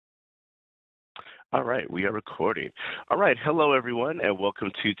All right, we are recording. All right, hello everyone, and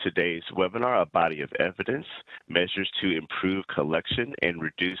welcome to today's webinar, A Body of Evidence, Measures to Improve Collection and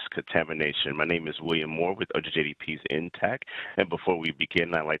Reduce Contamination. My name is William Moore with OJJDP's INTAC, and before we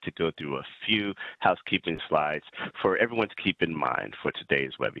begin, I'd like to go through a few housekeeping slides for everyone to keep in mind for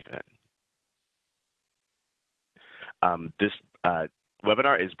today's web event. This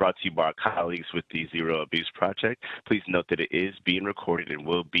webinar is brought to you by our colleagues with the Zero Abuse Project. Please note that it is being recorded and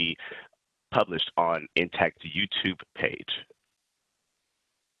will be published on INTAC's YouTube page.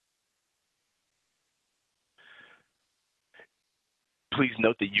 Please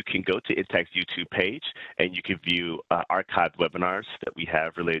note that you can go to INTAC's YouTube page and you can view archived webinars that we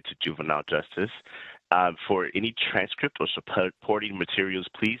have related to juvenile justice. For any transcript or supporting materials,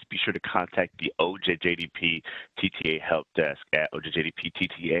 please be sure to contact the OJJDP TTA Help Desk at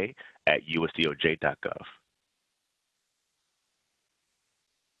ojjdptta@usdoj.gov.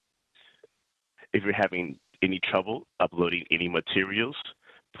 If you're having any trouble uploading any materials,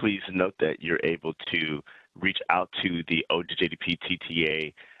 please note that you're able to reach out to the OJJDP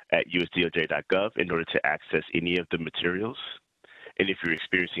TTA at usdoj.gov in order to access any of the materials. And if you're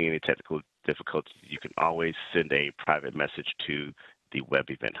experiencing any technical difficulties, you can always send a private message to the web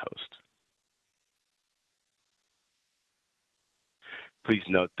event host. Please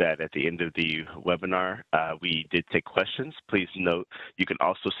note that at the end of the webinar, we did take questions. Please note you can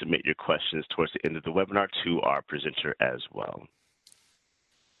also submit your questions towards the end of the webinar to our presenter as well.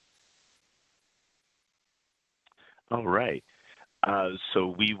 All right, so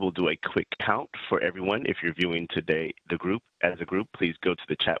we will do a quick count for everyone. If you're viewing today as a group, please go to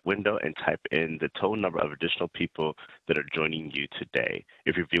the chat window and type in the total number of additional people that are joining you today.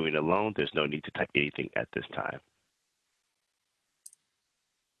 If you're viewing alone, there's no need to type anything at this time.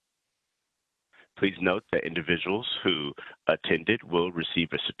 Please note that individuals who attended will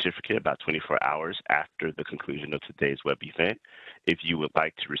receive a certificate about 24 hours after the conclusion of today's web event. If you would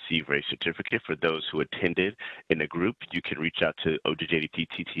like to receive a certificate for those who attended in a group, you can reach out to OJJDP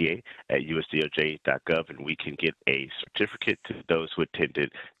TTA at usdoj.gov and we can get a certificate to those who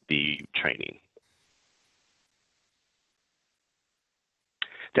attended the training.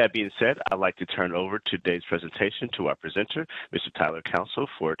 That being said, I'd like to turn over today's presentation to our presenter, Mr. Tyler Counsil,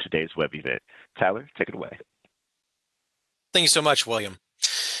 for today's web event. Tyler, take it away. Thank you so much, William.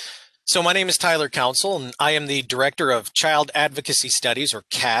 So my name is Tyler Counsil, and I am the Director of Child Advocacy Studies, or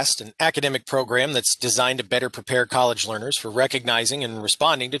CAST, an academic program that's designed to better prepare college learners for recognizing and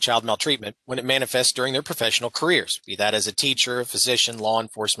responding to child maltreatment when it manifests during their professional careers, be that as a teacher, a physician, law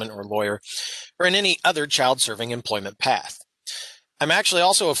enforcement, or lawyer, or in any other child-serving employment path. I'm actually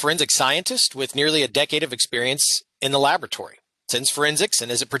also a forensic scientist with nearly a decade of experience in the laboratory. Since forensics,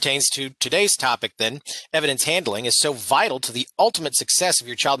 and as it pertains to today's topic then, evidence handling is so vital to the ultimate success of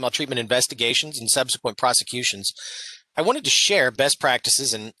your child maltreatment investigations and subsequent prosecutions, I wanted to share best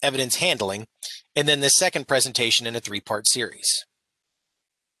practices in evidence handling and then this second presentation in a three-part series.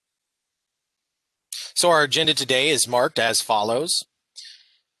 So our agenda today is marked as follows,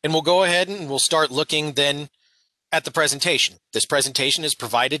 and we'll go ahead and we'll start looking then at the presentation. This presentation is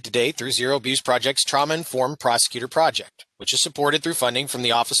provided today through Zero Abuse Project's Trauma-Informed Prosecutor Project, which is supported through funding from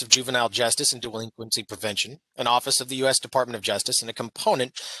the Office of Juvenile Justice and Delinquency Prevention, an office of the U.S. Department of Justice, and a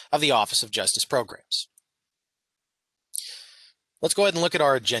component of the Office of Justice Programs. Let's go ahead and look at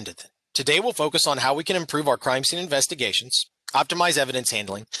our agenda then. Today we'll focus on how we can improve our crime scene investigations, optimize evidence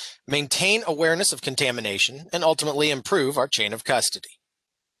handling, maintain awareness of contamination, and ultimately improve our chain of custody.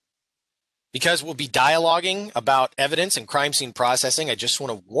 Because we'll be dialoguing about evidence and crime scene processing, I just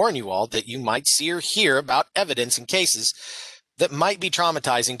want to warn you all that you might see or hear about evidence in cases that might be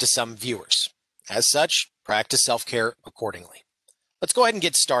traumatizing to some viewers. As such, practice self-care accordingly. Let's go ahead and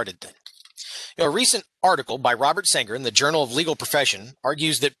get started then. A recent article by Robert Sanger in the Journal of Legal Profession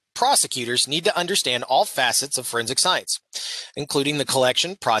argues that prosecutors need to understand all facets of forensic science, including the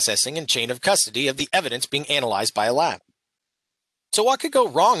collection, processing, and chain of custody of the evidence being analyzed by a lab. So what could go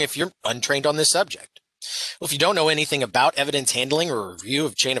wrong if you're untrained on this subject? Well, if you don't know anything about evidence handling or review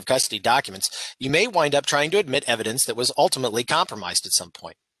of chain of custody documents, you may wind up trying to admit evidence that was ultimately compromised at some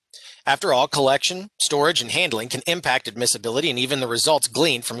point. After all, collection, storage, and handling can impact admissibility and even the results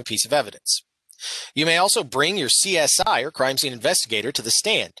gleaned from a piece of evidence. You may also bring your CSI or crime scene investigator to the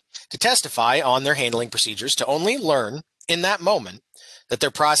stand to testify on their handling procedures to only learn in that moment that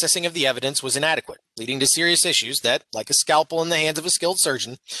their processing of the evidence was inadequate, leading to serious issues that, like a scalpel in the hands of a skilled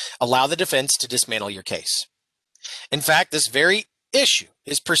surgeon, allow the defense to dismantle your case. In fact, this very issue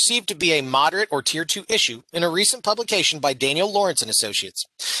is perceived to be a moderate or tier 2 issue in a recent publication by Daniel Lawrence and Associates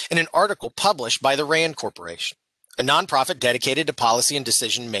in an article published by the RAND Corporation, a nonprofit dedicated to policy and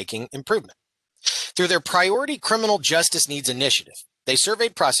decision-making improvement. Through their Priority Criminal Justice Needs Initiative, they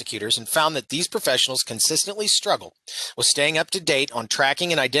surveyed prosecutors and found that these professionals consistently struggle with staying up to date on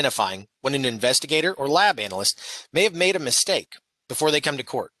tracking and identifying when an investigator or lab analyst may have made a mistake before they come to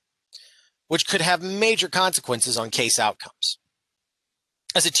court, which could have major consequences on case outcomes.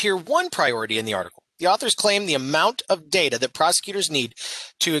 As a Tier 1 priority in the article, the authors claim the amount of data that prosecutors need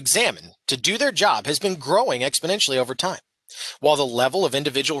to examine to do their job has been growing exponentially over time, while the level of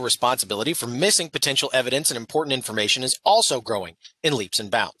individual responsibility for missing potential evidence and important information is also growing in leaps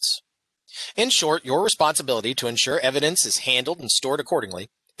and bounds. In short, your responsibility to ensure evidence is handled and stored accordingly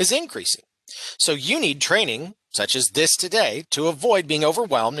is increasing. So you need training, such as this today, to avoid being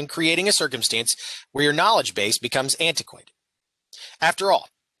overwhelmed and creating a circumstance where your knowledge base becomes antiquated. After all,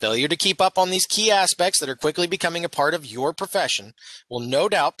 failure to keep up on these key aspects that are quickly becoming a part of your profession will no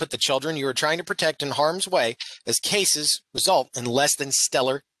doubt put the children you are trying to protect in harm's way as cases result in less than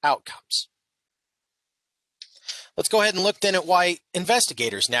stellar outcomes. Let's go ahead and look then at why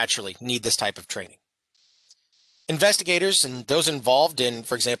investigators naturally need this type of training. Investigators and those involved in,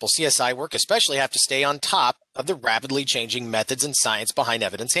 for example, CSI work especially have to stay on top of the rapidly changing methods and science behind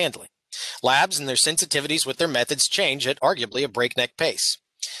evidence handling. Labs and their sensitivities with their methods change at arguably a breakneck pace.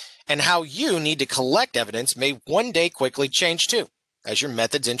 And how you need to collect evidence may one day quickly change too, as your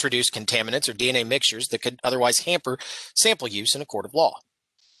methods introduce contaminants or DNA mixtures that could otherwise hamper sample use in a court of law.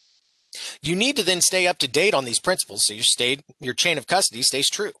 You need to then stay up to date on these principles so your chain of custody stays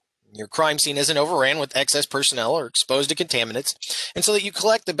true. Your crime scene isn't overran with excess personnel or exposed to contaminants, and so that you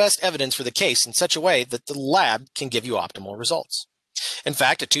collect the best evidence for the case in such a way that the lab can give you optimal results. In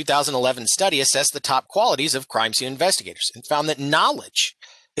fact, a 2011 study assessed the top qualities of crime scene investigators and found that knowledge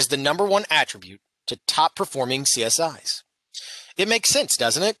is the #1 attribute to top performing CSIs. It makes sense,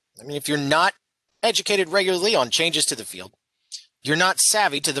 doesn't it? I mean, if you're not educated regularly on changes to the field, you're not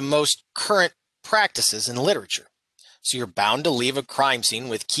savvy to the most current practices in literature. So you're bound to leave a crime scene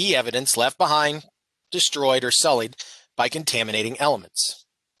with key evidence left behind, destroyed, or sullied by contaminating elements.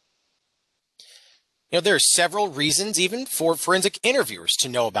 There are several reasons even for forensic interviewers to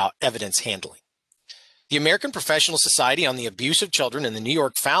know about evidence handling. The American Professional Society on the Abuse of Children and the New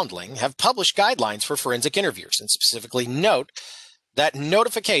York Foundling have published guidelines for forensic interviewers and specifically note that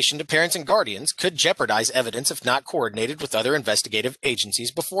notification to parents and guardians could jeopardize evidence if not coordinated with other investigative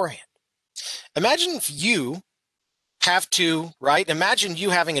agencies beforehand. Imagine if you Imagine you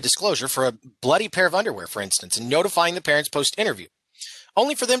having a disclosure for a bloody pair of underwear, for instance, and notifying the parents post-interview,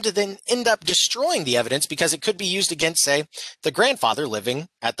 only for them to then end up destroying the evidence because it could be used against, say, the grandfather living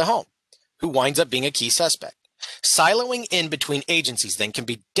at the home, who winds up being a key suspect. Siloing in between agencies then can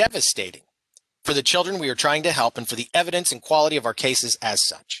be devastating for the children we are trying to help and for the evidence and quality of our cases as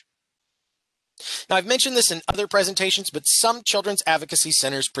such. Now, I've mentioned this in other presentations, but some children's advocacy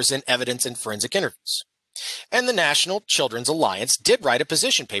centers present evidence in forensic interviews. And the National Children's Alliance did write a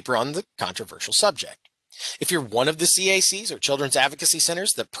position paper on the controversial subject. If you're one of the CACs or children's advocacy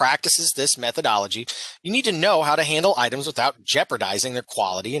centers that practices this methodology, you need to know how to handle items without jeopardizing their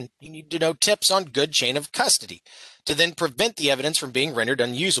quality, and you need to know tips on good chain of custody to then prevent the evidence from being rendered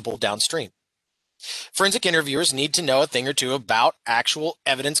unusable downstream. Forensic interviewers need to know a thing or two about actual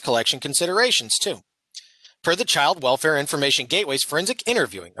evidence collection considerations too. Per the Child Welfare Information Gateway's Forensic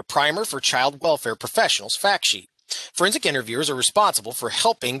Interviewing, a primer for child welfare professionals fact sheet, forensic interviewers are responsible for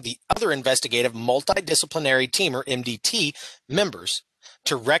helping the other investigative multidisciplinary team, or MDT, members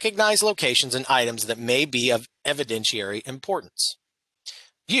to recognize locations and items that may be of evidentiary importance.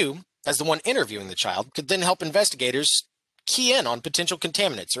 You, as the one interviewing the child, could then help investigators key in on potential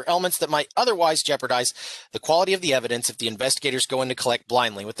contaminants or elements that might otherwise jeopardize the quality of the evidence if the investigators go in to collect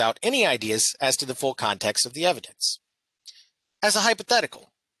blindly without any ideas as to the full context of the evidence. As a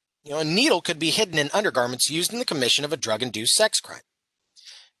hypothetical, a needle could be hidden in undergarments used in the commission of a drug-induced sex crime.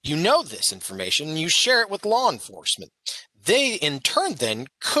 You know this information and you share it with law enforcement. They, in turn, then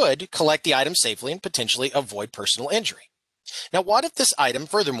could collect the item safely and potentially avoid personal injury. Now, what if this item,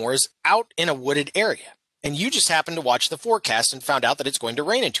 furthermore, is out in a wooded area, and you just happened to watch the forecast and found out that it's going to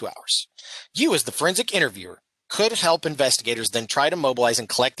rain in 2 hours? You, as the forensic interviewer, could help investigators then try to mobilize and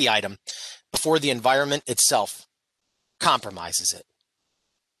collect the item before the environment itself compromises it.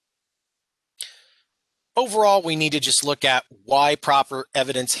 Overall, we need to just look at why proper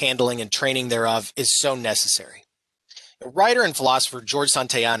evidence handling and training thereof is so necessary. Writer and philosopher George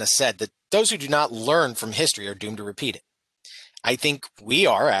Santayana said that those who do not learn from history are doomed to repeat it. I think we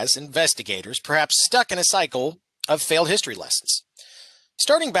are, as investigators, perhaps stuck in a cycle of failed history lessons.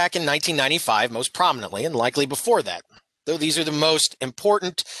 Starting back in 1995, most prominently, and likely before that, though these are the most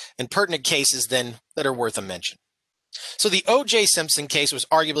important and pertinent cases then that are worth a mention. So the O.J. Simpson case was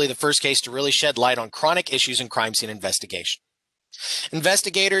arguably the first case to really shed light on chronic issues in crime scene investigation.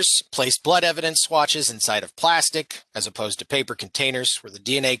 Investigators placed blood evidence swatches inside of plastic as opposed to paper containers where the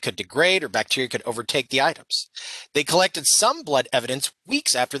DNA could degrade or bacteria could overtake the items. They collected some blood evidence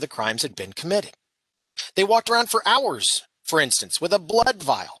weeks after the crimes had been committed. They walked around for hours, for instance, with a blood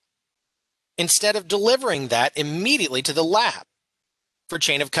vial, instead of delivering that immediately to the lab for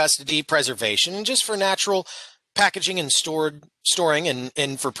chain of custody preservation and just for natural packaging and storing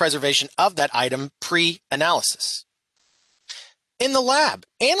and for preservation of that item pre-analysis. In the lab,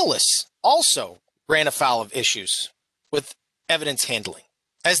 analysts also ran afoul of issues with evidence handling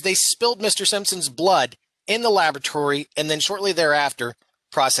as they spilled Mr. Simpson's blood in the laboratory and then shortly thereafter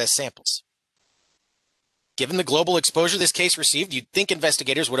processed samples. Given the global exposure this case received, you'd think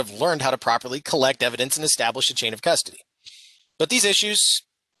investigators would have learned how to properly collect evidence and establish a chain of custody. But these issues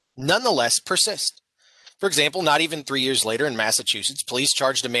nonetheless persist. For example, not even 3 years later in Massachusetts, police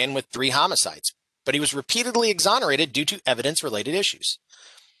charged a man with 3 homicides, but he was repeatedly exonerated due to evidence-related issues.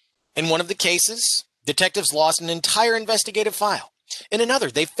 In one of the cases, detectives lost an entire investigative file. In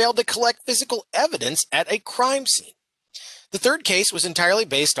another, they failed to collect physical evidence at a crime scene. The third case was entirely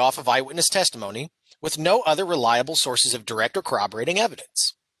based off of eyewitness testimony, with no other reliable sources of direct or corroborating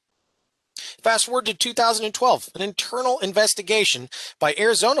evidence. Fast forward to 2012, an internal investigation by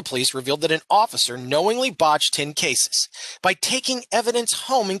Arizona police revealed that an officer knowingly botched 10 cases by taking evidence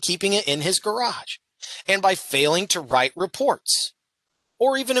home and keeping it in his garage, and by failing to write reports,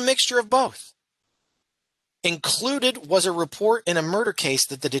 or even a mixture of both. Included was a report in a murder case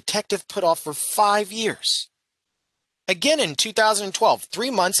that the detective put off for 5 years. Again in 2012,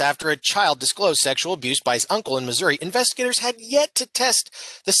 3 months after a child disclosed sexual abuse by his uncle in Missouri, investigators had yet to test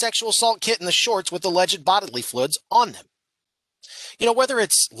the sexual assault kit in the shorts with alleged bodily fluids on them. You know, whether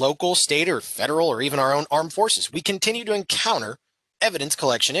it's local, state, or federal, or even our own armed forces, we continue to encounter evidence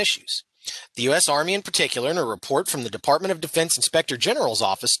collection issues. The U.S. Army in particular, in a report from the Department of Defense Inspector General's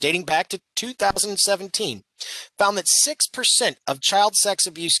office dating back to 2017, found that 6% of child sex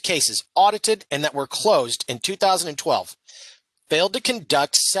abuse cases audited and that were closed in 2012 failed to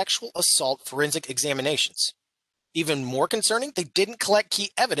conduct sexual assault forensic examinations. Even more concerning, they didn't collect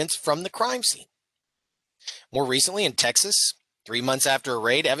key evidence from the crime scene. More recently in Texas, 3 months after a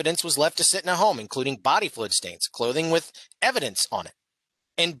raid, evidence was left to sit in a home, including body fluid stains, clothing with evidence on it,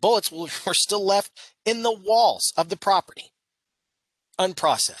 and bullets were still left in the walls of the property,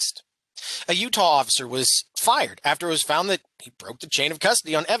 unprocessed. A Utah officer was fired after it was found that he broke the chain of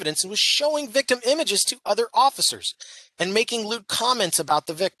custody on evidence and was showing victim images to other officers and making lewd comments about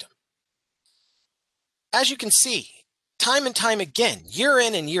the victim. As you can see, time and time again, year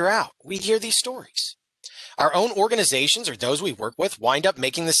in and year out, we hear these stories. Our own organizations or those we work with wind up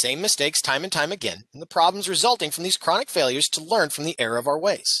making the same mistakes time and time again, and the problems resulting from these chronic failures to learn from the error of our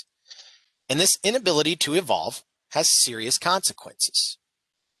ways. And this inability to evolve has serious consequences.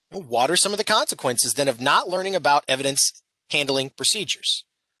 What are some of the consequences then of not learning about evidence handling procedures?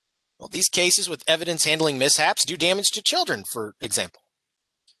 Well, these cases with evidence handling mishaps do damage to children, for example.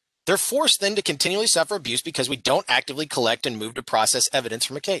 They're forced then to continually suffer abuse because we don't actively collect and move to process evidence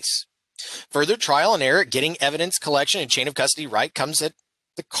from a case. Further trial and error at getting evidence collection and chain of custody right comes at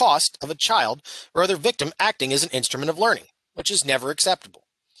the cost of a child or other victim acting as an instrument of learning, which is never acceptable.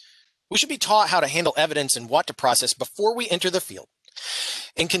 We should be taught how to handle evidence and what to process before we enter the field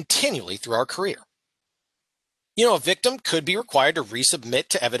and continually through our career. You know, a victim could be required to resubmit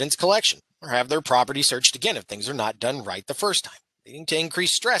to evidence collection or have their property searched again if things are not done right the first time, leading to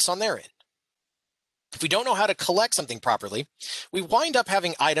increased stress on their end. If we don't know how to collect something properly, we wind up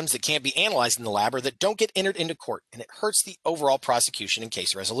having items that can't be analyzed in the lab or that don't get entered into court, and it hurts the overall prosecution and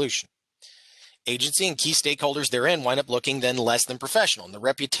case resolution. Agency and key stakeholders therein wind up looking then less than professional, and the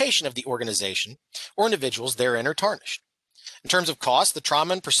reputation of the organization or individuals therein are tarnished. In terms of cost, the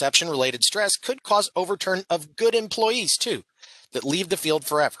trauma and perception-related stress could cause overturn of good employees, too, that leave the field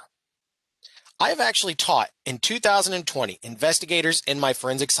forever. I have actually taught in 2020 investigators in my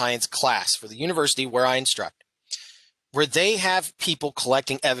forensic science class for the university where I instruct, where they have people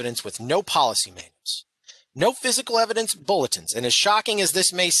collecting evidence with no policy manuals, no physical evidence bulletins, and as shocking as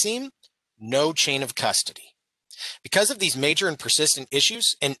this may seem, no chain of custody. Because of these major and persistent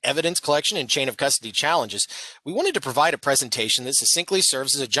issues in evidence collection and chain of custody challenges, we wanted to provide a presentation that succinctly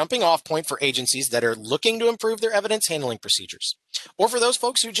serves as a jumping off point for agencies that are looking to improve their evidence handling procedures, or for those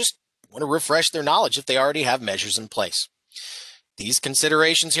folks who just want to refresh their knowledge if they already have measures in place. These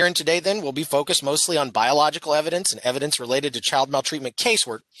considerations here and today then will be focused mostly on biological evidence and evidence related to child maltreatment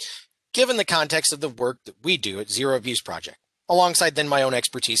casework, given the context of the work that we do at Zero Abuse Project, alongside then my own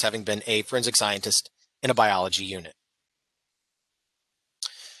expertise having been a forensic scientist in a biology unit.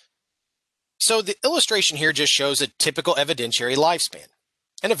 So the illustration here just shows a typical evidentiary lifespan.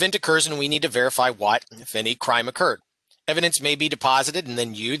 An event occurs and we need to verify what, if any, crime occurred. Evidence may be deposited and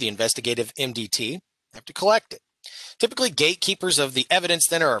then you, the investigative MDT, have to collect it. Typically, gatekeepers of the evidence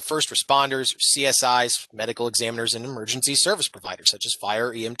then are our first responders, CSIs, medical examiners, and emergency service providers such as fire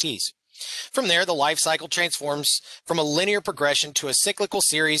or EMTs. From there, the life cycle transforms from a linear progression to a cyclical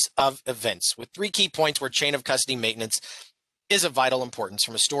series of events with 3 key points where chain of custody maintenance is of vital importance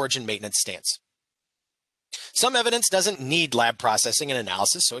from a storage and maintenance stance. Some evidence doesn't need lab processing and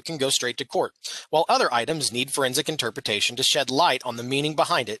analysis, so it can go straight to court, while other items need forensic interpretation to shed light on the meaning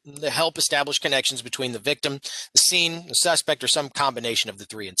behind it and to help establish connections between the victim, the scene, the suspect, or some combination of the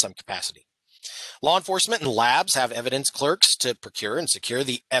 3 in some capacity. Law enforcement and labs have evidence clerks to procure and secure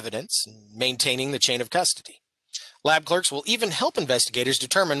the evidence, maintaining the chain of custody. Lab clerks will even help investigators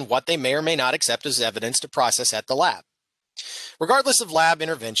determine what they may or may not accept as evidence to process at the lab. Regardless of lab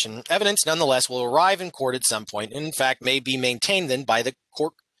intervention, evidence nonetheless will arrive in court at some point and in fact may be maintained then by the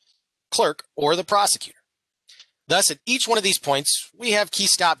court clerk or the prosecutor. Thus, at each one of these points, we have key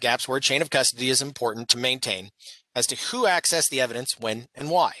stopgaps where a chain of custody is important to maintain as to who accessed the evidence, when, and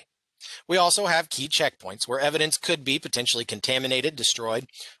why. We also have key checkpoints where evidence could be potentially contaminated, destroyed,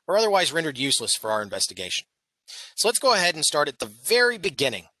 or otherwise rendered useless for our investigation. So let's go ahead and start at the very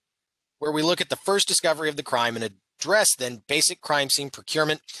beginning, where we look at the first discovery of the crime and address then basic crime scene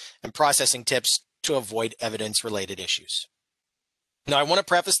procurement and processing tips to avoid evidence-related issues. Now, I want to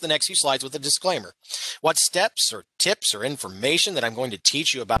preface the next few slides with a disclaimer. What steps or tips or information that I'm going to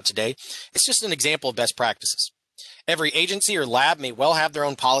teach you about today is just an example of best practices. Every agency or lab may well have their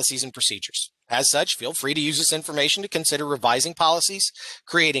own policies and procedures. As such, feel free to use this information to consider revising policies,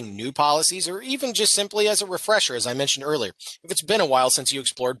 creating new policies, or even just simply as a refresher, as I mentioned earlier, if it's been a while since you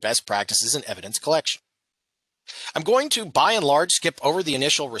explored best practices in evidence collection. I'm going to, by and large, skip over the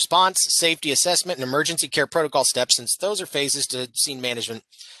initial response, safety assessment, and emergency care protocol steps, since those are phases to scene management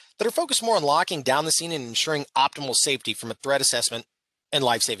that are focused more on locking down the scene and ensuring optimal safety from a threat assessment and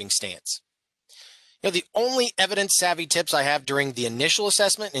life-saving stance. The only evidence-savvy tips I have during the initial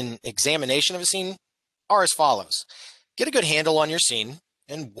assessment and examination of a scene are as follows. Get a good handle on your scene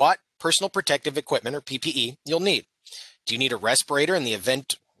and what personal protective equipment, or PPE, you'll need. Do you need a respirator in the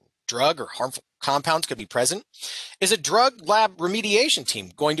event drug or harmful compounds could be present? Is a drug lab remediation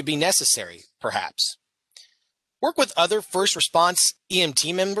team going to be necessary, perhaps? Work with other first response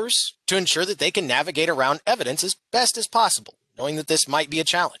EMT members to ensure that they can navigate around evidence as best as possible, knowing that this might be a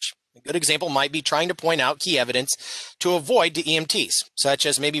challenge. A good example might be trying to point out key evidence to avoid to EMTs, such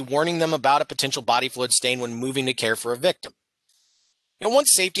as maybe warning them about a potential body fluid stain when moving to care for a victim.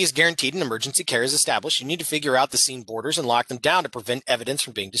 Once safety is guaranteed and emergency care is established, you need to figure out the scene borders and lock them down to prevent evidence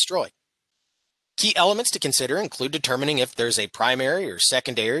from being destroyed. Key elements to consider include determining if there's a primary or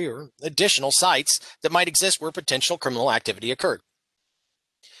secondary or additional sites that might exist where potential criminal activity occurred.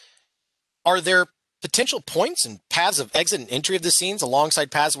 Are there potential points and paths of exit and entry of the scenes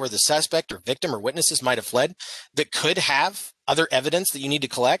alongside paths where the suspect or victim or witnesses might have fled that could have other evidence that you need to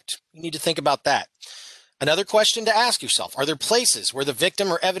collect? You need to think about that. Another question to ask yourself, are there places where the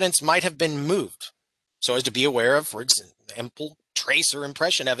victim or evidence might have been moved so as to be aware of, for example, trace or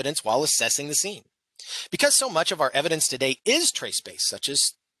impression evidence while assessing the scene? Because so much of our evidence today is trace-based, such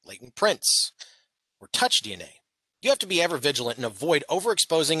as latent prints or touch DNA, you have to be ever vigilant and avoid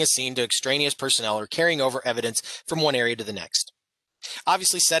overexposing a scene to extraneous personnel or carrying over evidence from one area to the next.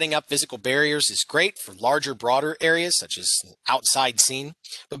 Obviously, setting up physical barriers is great for larger, broader areas, such as an outside scene,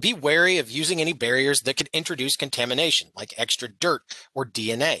 but be wary of using any barriers that could introduce contamination, like extra dirt or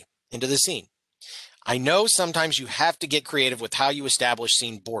DNA, into the scene. I know sometimes you have to get creative with how you establish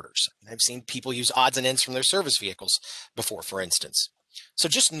scene borders. I've seen people use odds and ends from their service vehicles before, for instance. So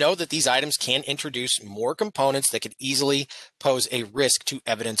just know that these items can introduce more components that could easily pose a risk to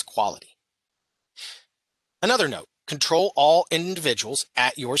evidence quality. Another note, control all individuals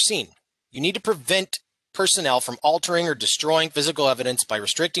at your scene. You need to prevent personnel from altering or destroying physical evidence by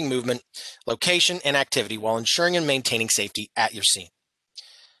restricting movement, location, and activity while ensuring and maintaining safety at your scene.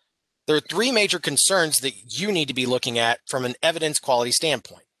 There are 3 major concerns that you need to be looking at from an evidence quality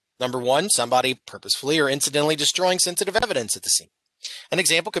standpoint. Number 1, somebody purposefully or incidentally destroying sensitive evidence at the scene. An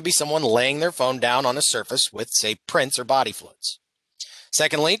example could be someone laying their phone down on a surface with, say, prints or body fluids.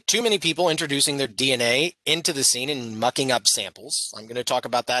 Secondly, too many people introducing their DNA into the scene and mucking up samples. I'm going to talk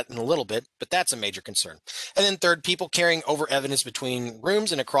about that in a little bit, but that's a major concern. And then third, people carrying over evidence between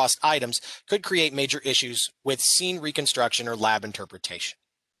rooms and across items could create major issues with scene reconstruction or lab interpretation.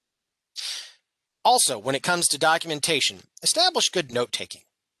 Also, when it comes to documentation, establish good note-taking.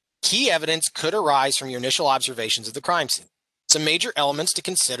 Key evidence could arise from your initial observations of the crime scene. Some major elements to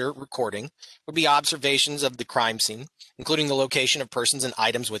consider recording would be observations of the crime scene, including the location of persons and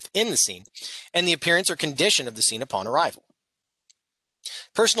items within the scene, and the appearance or condition of the scene upon arrival.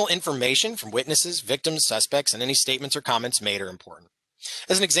 Personal information from witnesses, victims, suspects, and any statements or comments made are important.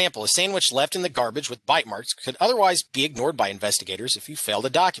 As an example, a sandwich left in the garbage with bite marks could otherwise be ignored by investigators if you fail to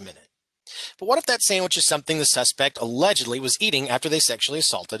document it. But what if that sandwich is something the suspect allegedly was eating after they sexually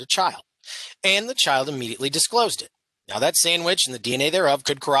assaulted a child, and the child immediately disclosed it? Now, that sandwich and the DNA thereof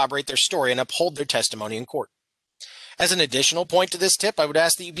could corroborate their story and uphold their testimony in court. As an additional point to this tip, I would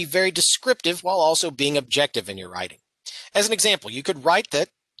ask that you be very descriptive while also being objective in your writing. As an example, you could write that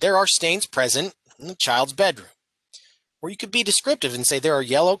there are stains present in the child's bedroom. Or you could be descriptive and say there are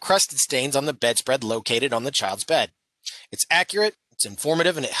yellow crusted stains on the bedspread located on the child's bed. It's accurate, it's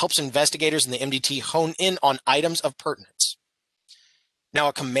informative, and it helps investigators in the MDT hone in on items of pertinence. Now,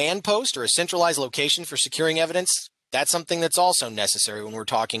 a command post or a centralized location for securing evidence, that's something that's also necessary when we're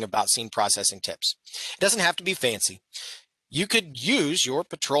talking about scene processing tips. It doesn't have to be fancy. You could use your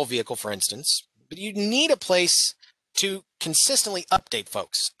patrol vehicle, for instance, but you need a place to consistently update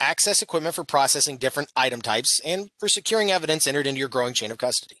folks, access equipment for processing different item types, and for securing evidence entered into your growing chain of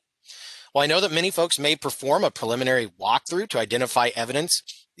custody. While I know that many folks may perform a preliminary walkthrough to identify evidence,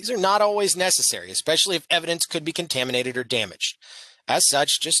 these are not always necessary, especially if evidence could be contaminated or damaged. As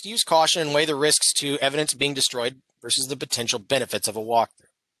such, just use caution and weigh the risks to evidence being destroyed versus the potential benefits of a walkthrough.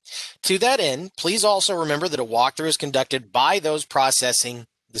 To that end, please also remember that a walkthrough is conducted by those processing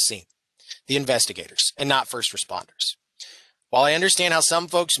the scene, the investigators, and not first responders. While I understand how some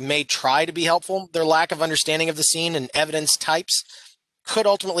folks may try to be helpful, their lack of understanding of the scene and evidence types could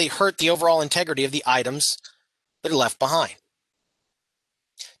ultimately hurt the overall integrity of the items that are left behind.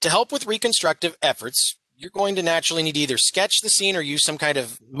 To help with reconstructive efforts, you're going to naturally need to either sketch the scene or use some kind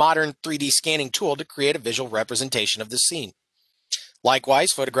of modern 3D scanning tool to create a visual representation of the scene.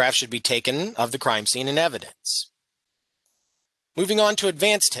 Likewise, photographs should be taken of the crime scene and evidence. Moving on to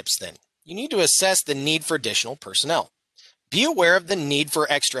advanced tips then. You need to assess the need for additional personnel. Be aware of the need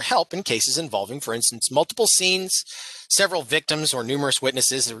for extra help in cases involving, for instance, multiple scenes, several victims, or numerous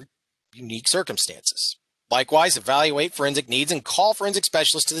witnesses, or unique circumstances. Likewise, evaluate forensic needs and call forensic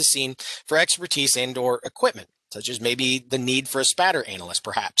specialists to the scene for expertise and/or equipment, such as maybe the need for a spatter analyst,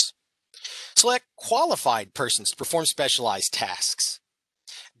 perhaps. Select qualified persons to perform specialized tasks.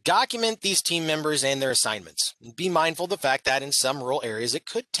 Document these team members and their assignments. Be mindful of the fact that in some rural areas, it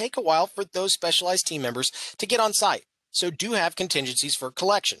could take a while for those specialized team members to get on site. So do have contingencies for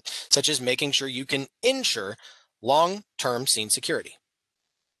collection, such as making sure you can ensure long-term scene security.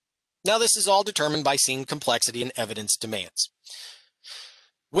 Now, this is all determined by scene complexity and evidence demands.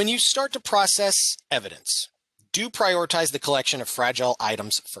 When you start to process evidence, do prioritize the collection of fragile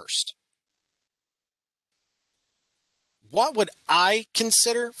items first. What would I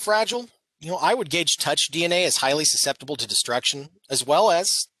consider fragile? I would gauge touch DNA as highly susceptible to destruction, as well as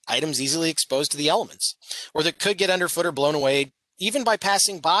items easily exposed to the elements, or that could get underfoot or blown away even by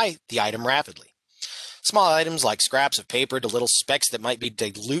passing by the item rapidly. Small items like scraps of paper to little specks that might be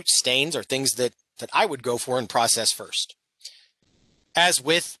dilute stains are things that I would go for and process first. As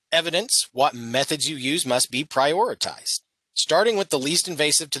with evidence, what methods you use must be prioritized, starting with the least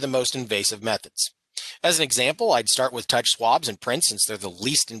invasive to the most invasive methods. As an example, I'd start with touch swabs and prints since they're the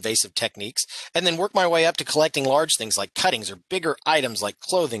least invasive techniques, and then work my way up to collecting large things like cuttings or bigger items like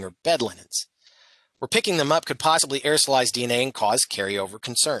clothing or bed linens, where picking them up could possibly aerosolize DNA and cause carryover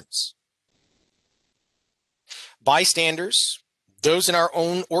concerns. Bystanders, those in our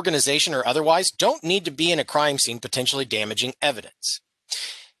own organization or otherwise, don't need to be in a crime scene potentially damaging evidence.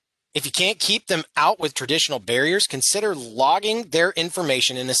 If you can't keep them out with traditional barriers, consider logging their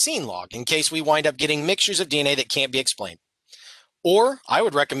information in a scene log in case we wind up getting mixtures of DNA that can't be explained. Or I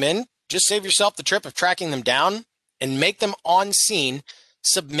would recommend just save yourself the trip of tracking them down and make them on scene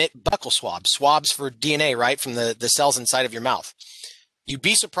submit buccal swabs for DNA, right, from the cells inside of your mouth. You'd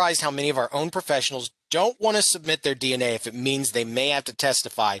be surprised how many of our own professionals don't want to submit their DNA if it means they may have to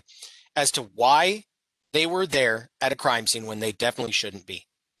testify as to why they were there at a crime scene when they definitely shouldn't be.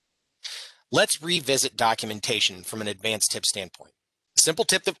 Let's revisit documentation from an advanced tip standpoint. A simple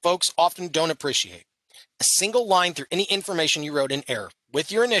tip that folks often don't appreciate. A single line through any information you wrote in error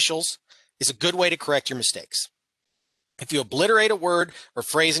with your initials is a good way to correct your mistakes. If you obliterate a word or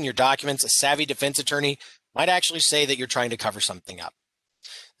phrase in your documents, a savvy defense attorney might actually say that you're trying to cover something up.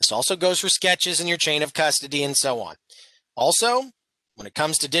 This also goes for sketches in your chain of custody and so on. Also, when it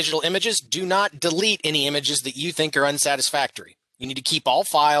comes to digital images, do not delete any images that you think are unsatisfactory. You need to keep all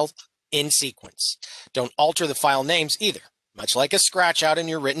files in sequence. Don't alter the file names either. much like a scratch out in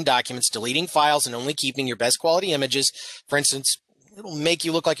your written documents, deleting files and only keeping your best quality images. For instance, it'll make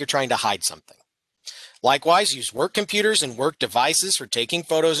you look like you're trying to hide something. Likewise, use work computers and work devices for taking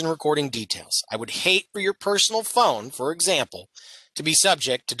photos and recording details. I would hate for your personal phone, for example, to be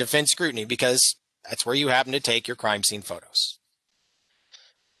subject to defense scrutiny because that's where you happen to take your crime scene photos.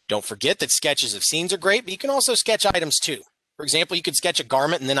 Don't forget that sketches of scenes are great, but you can also sketch items too. For example, you could sketch a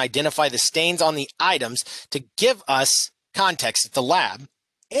garment and then identify the stains on the items to give us context at the lab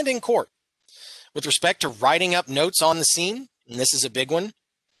and in court. With respect to writing up notes on the scene, and this is a big one,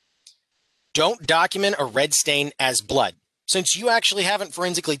 don't document a red stain as blood, since you actually haven't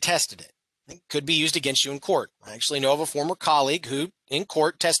forensically tested it. It could be used against you in court. I actually know of a former colleague who, in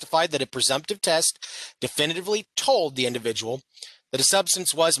court, testified that a presumptive test definitively told the individual that a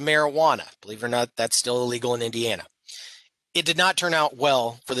substance was marijuana. Believe it or not, that's still illegal in Indiana. It did not turn out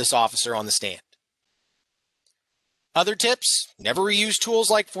well for this officer on the stand. Other tips: never reuse tools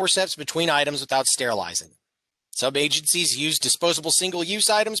like forceps between items without sterilizing. Some agencies use disposable single-use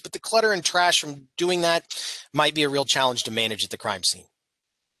items, but the clutter and trash from doing that might be a real challenge to manage at the crime scene.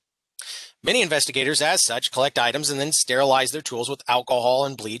 Many investigators, as such, collect items and then sterilize their tools with alcohol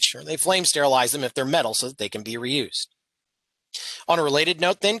and bleach, or they flame sterilize them if they're metal so that they can be reused. On a related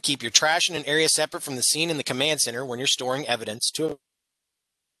note, then, keep your trash in an area separate from the scene in the command center when you're storing evidence to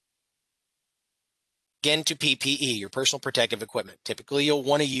PPE, your personal protective equipment. Typically, you'll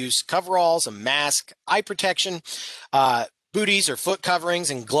want to use coveralls, a mask, eye protection, booties or foot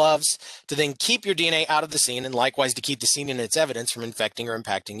coverings, and gloves to then keep your DNA out of the scene, and likewise to keep the scene and its evidence from infecting or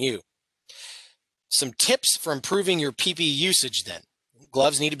impacting you. Some tips for improving your PPE usage then.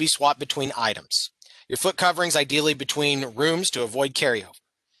 Gloves need to be swapped between items. Your foot coverings ideally between rooms to avoid carryover.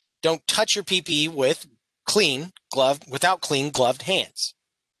 Don't touch your PPE without clean gloved hands.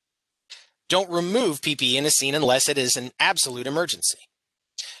 Don't remove PPE in a scene unless it is an absolute emergency.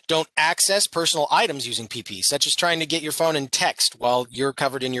 Don't access personal items using PPE, such as trying to get your phone and text while you're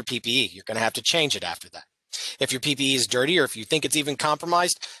covered in your PPE. You're going to have to change it after that. If your PPE is dirty or if you think it's even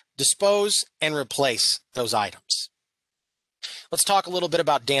compromised, dispose and replace those items. Let's talk a little bit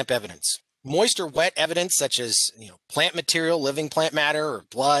about damp evidence. Moist or wet evidence, such as plant material, living plant matter, or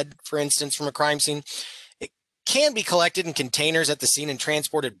blood, for instance, from a crime scene, it can be collected in containers at the scene and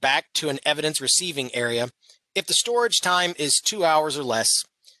transported back to an evidence receiving area if the storage time is 2 hours or less,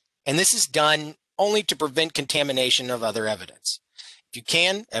 and this is done only to prevent contamination of other evidence. If you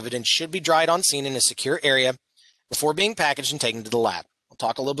can, evidence should be dried on scene in a secure area before being packaged and taken to the lab. We'll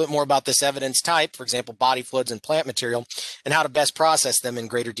talk a little bit more about this evidence type, for example, body fluids and plant material, and how to best process them in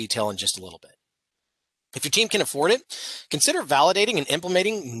greater detail in just a little bit. If your team can afford it, consider validating and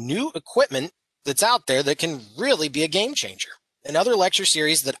implementing new equipment that's out there that can really be a game changer. In other lecture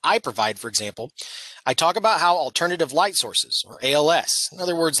series that I provide, for example, I talk about how alternative light sources, or ALS, in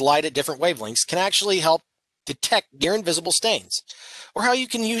other words, light at different wavelengths, can actually help detect near invisible stains, or how you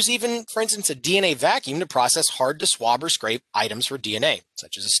can use even, for instance, a DNA vacuum to process hard to swab or scrape items for DNA,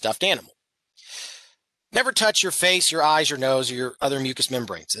 such as a stuffed animal. Never touch your face, your eyes, your nose, or your other mucous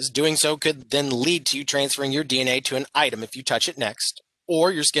membranes, as doing so could then lead to you transferring your DNA to an item if you touch it next,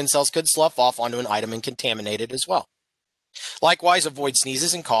 or your skin cells could slough off onto an item and contaminate it as well. Likewise, avoid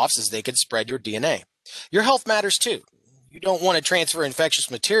sneezes and coughs as they could spread your DNA. Your health matters too. You don't want to transfer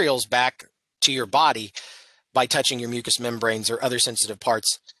infectious materials back to your body by touching your mucous membranes or other sensitive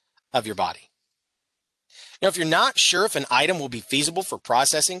parts of your body. Now, if you're not sure if an item will be feasible for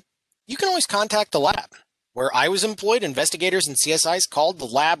processing, you can always contact the lab. Where I was employed, investigators and CSIs called the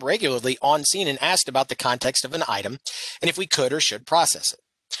lab regularly on scene and asked about the context of an item and if we could or should process it.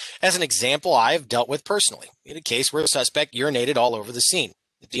 As an example, I have dealt with personally in a case where the suspect urinated all over the scene.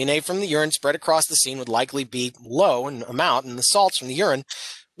 The DNA from the urine spread across the scene would likely be low in amount, and the salts from the urine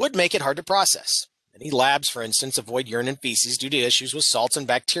would make it hard to process. Many labs, for instance, avoid urine and feces due to issues with salts and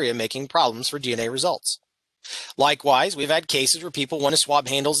bacteria making problems for DNA results. Likewise, we've had cases where people want to swab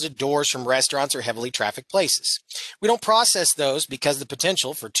handles to doors from restaurants or heavily trafficked places. We don't process those because the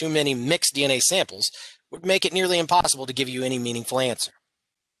potential for too many mixed DNA samples would make it nearly impossible to give you any meaningful answer.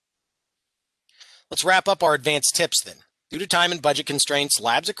 Let's wrap up our advanced tips then. Due to time and budget constraints,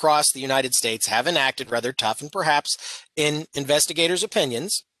 labs across the United States have enacted rather tough and perhaps, in investigators'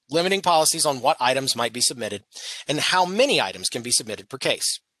 opinions, limiting policies on what items might be submitted and how many items can be submitted per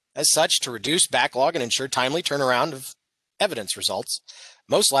case. As such, to reduce backlog and ensure timely turnaround of evidence results,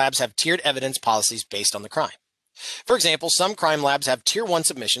 most labs have tiered evidence policies based on the crime. For example, some crime labs have Tier 1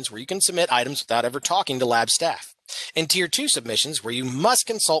 submissions where you can submit items without ever talking to lab staff, and Tier 2 submissions where you must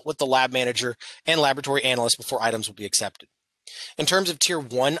consult with the lab manager and laboratory analyst before items will be accepted. In terms of Tier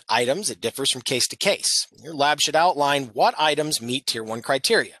 1 items, it differs from case to case. Your lab should outline what items meet Tier 1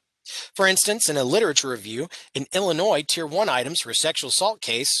 criteria. For instance, in a literature review, in Illinois, Tier 1 items for a sexual assault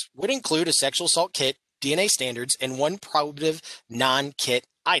case would include a sexual assault kit, DNA standards, and one probative non-kit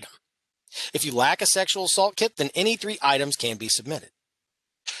item. If you lack a sexual assault kit, then any 3 items can be submitted.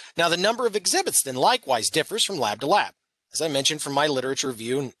 Now, the number of exhibits then likewise differs from lab to lab. As I mentioned from my literature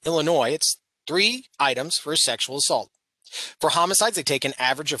review in Illinois, it's 3 items for a sexual assault. For homicides, they take an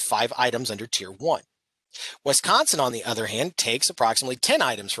average of 5 items under Tier 1. Wisconsin, on the other hand, takes approximately 10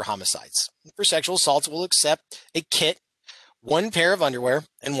 items for homicides. For sexual assaults, we'll accept a kit, 1 pair of underwear,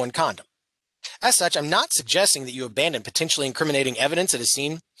 and 1 condom. As such, I'm not suggesting that you abandon potentially incriminating evidence at a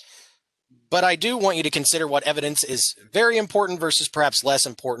scene, but I do want you to consider what evidence is very important versus perhaps less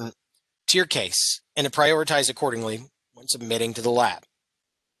important to your case, and to prioritize accordingly when submitting to the lab.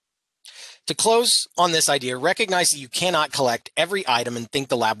 To close on this idea, recognize that you cannot collect every item and think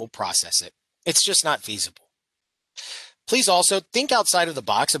the lab will process it. It's just not feasible. Please also think outside of the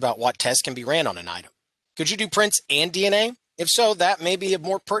box about what tests can be ran on an item. Could you do prints and DNA? If so, that may be a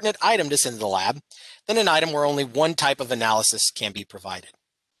more pertinent item to send to the lab than an item where only one type of analysis can be provided.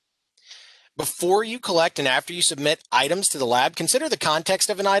 Before you collect and after you submit items to the lab, consider the context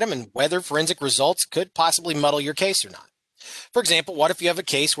of an item and whether forensic results could possibly muddle your case or not. For example, what if you have a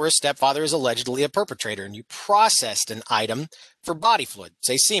case where a stepfather is allegedly a perpetrator and you processed an item for body fluid,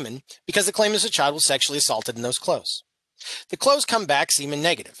 say semen, because the claim is a child was sexually assaulted in those clothes? The clothes come back semen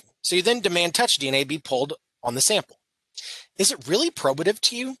negative, so you then demand touch DNA be pulled on the sample. Is it really probative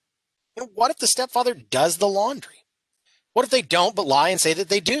to you? What if the stepfather does the laundry? What if they don't but lie and say that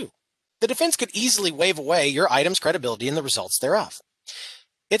they do? The defense could easily wave away your item's credibility and the results thereof.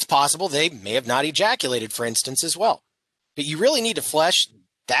 It's possible they may have not ejaculated, for instance, as well. But you really need to flesh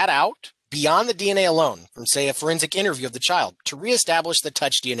that out beyond the DNA alone from, say, a forensic interview of the child to reestablish the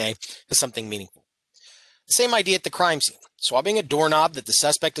touch DNA as something meaningful. The same idea at the crime scene. Swabbing a doorknob that the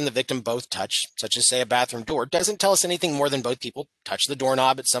suspect and the victim both touch, such as, say, a bathroom door, doesn't tell us anything more than both people touch the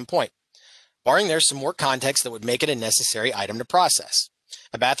doorknob at some point. Barring there's some more context that would make it a necessary item to process.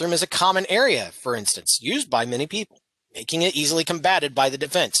 A bathroom is a common area, for instance, used by many people, making it easily combated by the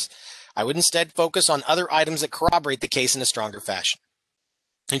defense. I would instead focus on other items that corroborate the case in a stronger fashion.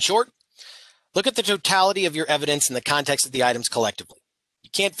 In short, look at the totality of your evidence in the context of the items collectively. You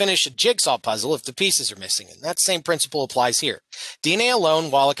can't finish a jigsaw puzzle if the pieces are missing, and that same principle applies here. DNA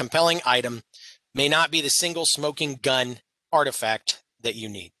alone, while a compelling item, may not be the single smoking gun artifact that you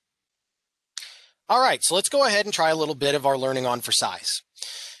need. All right, so let's go ahead and try a little bit of our learning on for size.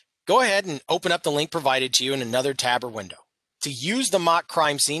 Go ahead and open up the link provided to you in another tab or window. To use the mock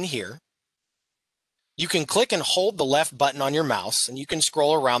crime scene here, you can click and hold the left button on your mouse and you can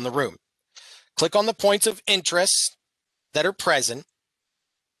scroll around the room. Click on the points of interest that are present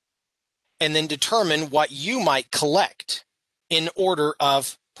and then determine what you might collect in order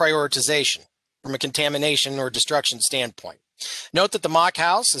of prioritization from a contamination or destruction standpoint. Note that the mock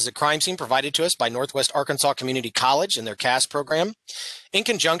house is a crime scene provided to us by Northwest Arkansas Community College and their CAST program in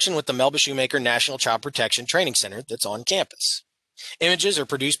conjunction with the Melba Shoemaker National Child Protection Training Center that's on campus. Images are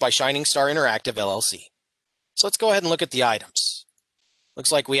produced by Shining Star Interactive, LLC. So let's go ahead and look at the items.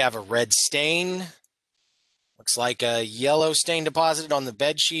 Looks like we have a red stain. Looks like a yellow stain deposited on the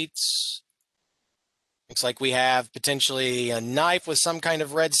bed sheets. Looks like we have potentially a knife with some kind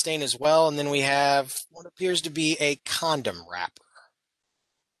of red stain as well. And then we have what appears to be a condom wrapper.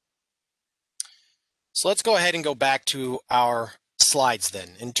 So let's go ahead and go back to our slides then.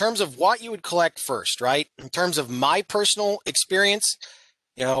 In terms of what you would collect first, right? In terms of my personal experience,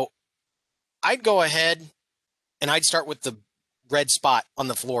 I'd go ahead and I'd start with the red spot on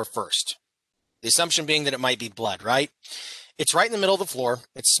the floor first. The assumption being that it might be blood, right? It's right in the middle of the floor.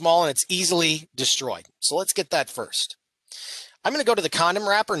 It's small and it's easily destroyed. So let's get that first. I'm going to go to the condom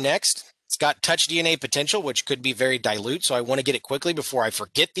wrapper next. It's got touch DNA potential, which could be very dilute. So I want to get it quickly before I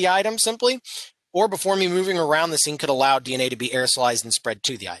forget the item simply, or before me moving around the scene could allow DNA to be aerosolized and spread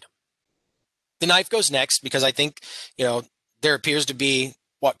to the item. The knife goes next because I think, there appears to be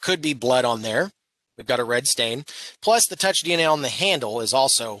what could be blood on there. We've got a red stain. Plus the touch DNA on the handle is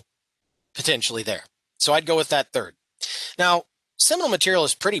also potentially there. So I'd go with that third. Now, seminal material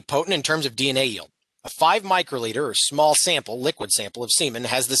is pretty potent in terms of DNA yield. A 5 microliter or small sample, liquid sample of semen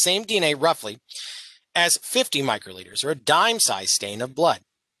has the same DNA roughly as 50 microliters or a dime-sized stain of blood.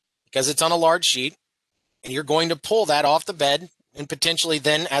 Because it's on a large sheet and you're going to pull that off the bed and potentially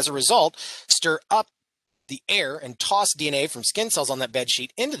then, as a result, stir up the air and toss DNA from skin cells on that bed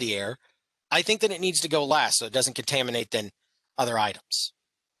sheet into the air, I think that it needs to go last so it doesn't contaminate then other items.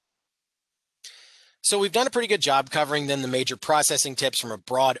 So we've done a pretty good job covering then the major processing tips from a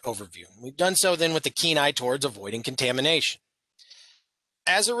broad overview. We've done so then with a keen eye towards avoiding contamination.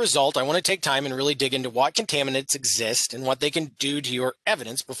 As a result, I want to take time and really dig into what contaminants exist and what they can do to your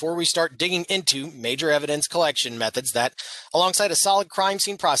evidence before we start digging into major evidence collection methods that, alongside a solid crime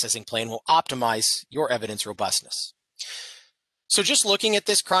scene processing plan, will optimize your evidence robustness. So just looking at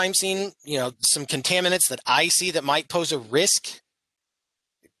this crime scene, some contaminants that I see that might pose a risk: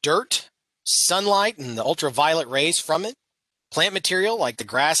 dirt, sunlight, and the ultraviolet rays from it. Plant material like the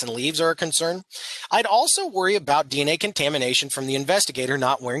grass and leaves are a concern. I'd also worry about DNA contamination from the investigator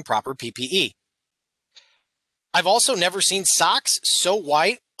not wearing proper PPE. I've also never seen socks so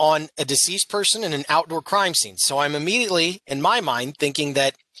white on a deceased person in an outdoor crime scene. So I'm immediately, in my mind, thinking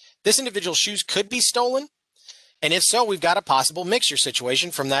that this individual's shoes could be stolen. And if so, we've got a possible mixture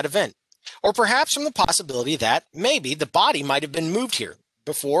situation from that event. Or perhaps from the possibility that maybe the body might have been moved here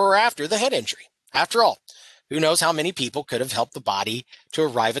before or after the head injury. After all, who knows how many people could have helped the body to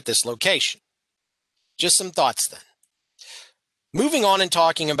arrive at this location? Just some thoughts then. Moving on and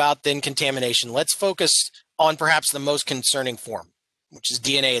talking about then contamination, let's focus on perhaps the most concerning form, which is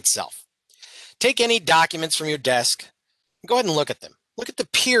DNA itself. Take any documents from your desk and go ahead and look at them. Look at the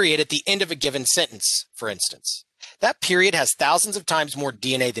period at the end of a given sentence, for instance. That period has thousands of times more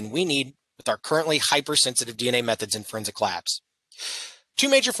DNA than we need with our currently hypersensitive DNA methods in forensic labs. Two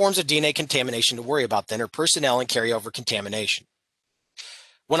major forms of DNA contamination to worry about then are personnel and carryover contamination.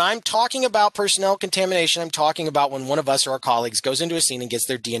 When I'm talking about personnel contamination, I'm talking about when one of us or our colleagues goes into a scene and gets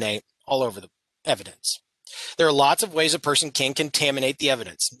their DNA all over the evidence. There are lots of ways a person can contaminate the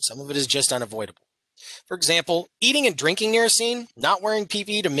evidence. Some of it is just unavoidable. For example, eating and drinking near a scene, not wearing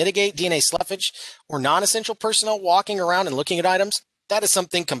PPE to mitigate DNA sloughage, or non-essential personnel walking around and looking at items, that is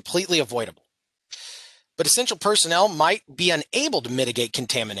something completely avoidable. But essential personnel might be unable to mitigate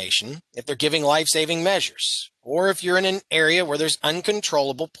contamination if they're giving life-saving measures, or if you're in an area where there's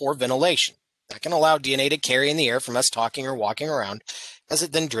uncontrollable poor ventilation. That can allow DNA to carry in the air from us talking or walking around as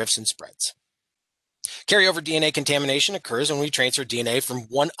it then drifts and spreads. Carryover DNA contamination occurs when we transfer DNA from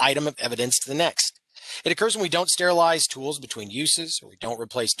one item of evidence to the next. It occurs when we don't sterilize tools between uses, or we don't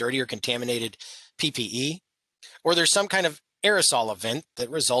replace dirty or contaminated PPE, or there's some kind of aerosol event that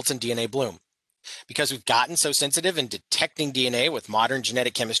results in DNA bloom. Because we've gotten so sensitive in detecting DNA with modern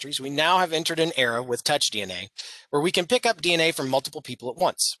genetic chemistries, we now have entered an era with touch DNA where we can pick up DNA from multiple people at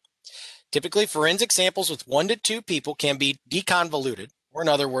once. Typically, forensic samples with 1 to 2 people can be deconvoluted, or in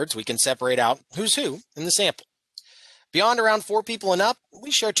other words, we can separate out who's who in the sample. Beyond around 4 people and up, we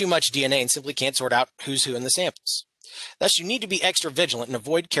share too much DNA and simply can't sort out who's who in the samples. Thus, you need to be extra vigilant and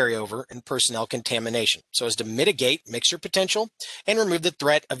avoid carryover and personnel contamination so as to mitigate mixture potential and remove the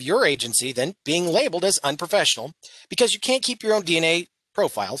threat of your agency then being labeled as unprofessional because you can't keep your own DNA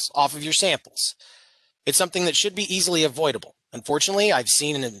profiles off of your samples. It's something that should be easily avoidable. Unfortunately, I've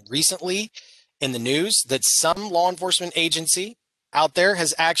seen recently in the news that some law enforcement agency out there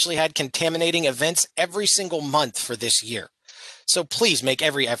has actually had contaminating events every single month for this year. So please make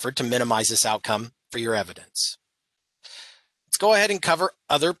every effort to minimize this outcome for your evidence. Let's go ahead and cover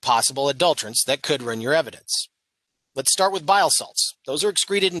other possible adulterants that could ruin your evidence. Let's start with bile salts. Those are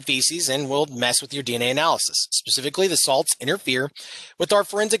excreted in feces and will mess with your DNA analysis. Specifically, the salts interfere with our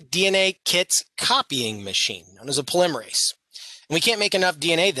forensic DNA kit's copying machine, known as a polymerase. And we can't make enough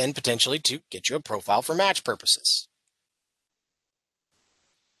DNA then potentially to get you a profile for match purposes.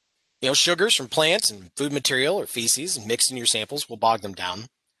 Sugars from plants and food material or feces mixed in your samples will bog them down.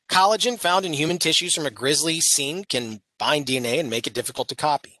 Collagen found in human tissues from a grisly scene can bind DNA and make it difficult to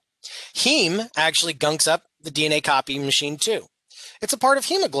copy. Heme actually gunks up the DNA copying machine too. It's a part of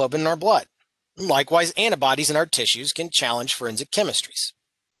hemoglobin in our blood. Likewise, antibodies in our tissues can challenge forensic chemistries.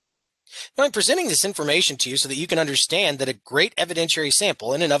 Now, I'm presenting this information to you so that you can understand that a great evidentiary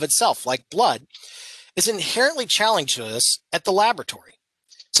sample in and of itself, like blood, is inherently challenging to us at the laboratory,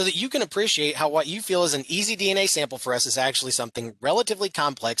 so that you can appreciate how what you feel is an easy DNA sample for us is actually something relatively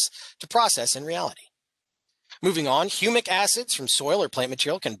complex to process in reality. Moving on, humic acids from soil or plant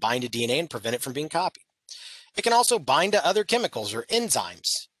material can bind to DNA and prevent it from being copied. It can also bind to other chemicals or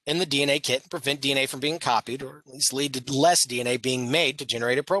enzymes in the DNA kit and prevent DNA from being copied, or at least lead to less DNA being made to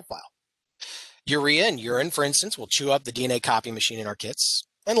generate a profile. Urea and urine, for instance, will chew up the DNA copy machine in our kits.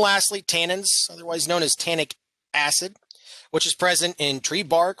 And lastly, tannins, otherwise known as tannic acid, which is present in tree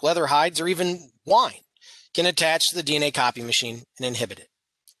bark, leather hides, or even wine, can attach to the DNA copy machine and inhibit it.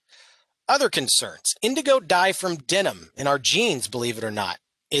 Other concerns: indigo dye from denim in our jeans, believe it or not,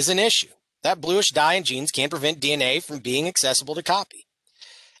 is an issue. That bluish dye in jeans can prevent DNA from being accessible to copy.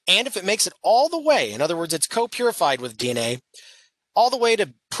 And if it makes it all the way, in other words, it's co-purified with DNA, all the way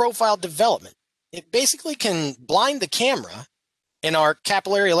to profile development, It basically can blind the camera in our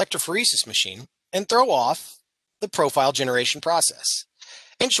capillary electrophoresis machine and throw off the profile generation process.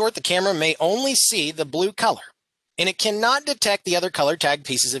 In short, the camera may only see the blue color, and it cannot detect the other color tag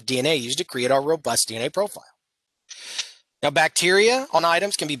pieces of DNA used to create our robust DNA profile. Now, bacteria on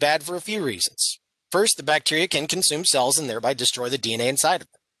items can be bad for a few reasons. First, the bacteria can consume cells and thereby destroy the DNA inside of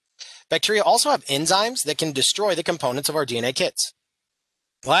them. Bacteria also have enzymes that can destroy the components of our DNA kits.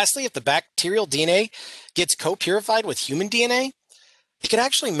 Lastly, if the bacterial DNA gets co-purified with human DNA, it can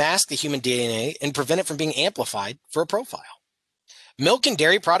actually mask the human DNA and prevent it from being amplified for a profile. Milk and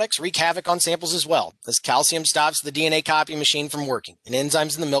dairy products wreak havoc on samples as well, as calcium stops the DNA copy machine from working, and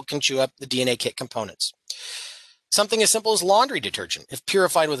enzymes in the milk can chew up the DNA kit components. Something as simple as laundry detergent, if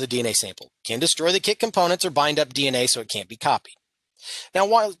purified with a DNA sample, can destroy the kit components or bind up DNA so it can't be copied. Now,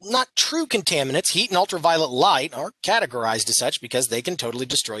 while not true contaminants, heat and ultraviolet light are categorized as such because they can totally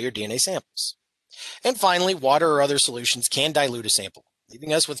destroy your DNA samples. And finally, water or other solutions can dilute a sample,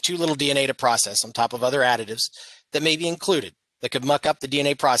 leaving us with too little DNA to process on top of other additives that may be included that could muck up the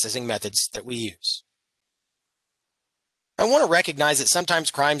DNA processing methods that we use. I want to recognize that sometimes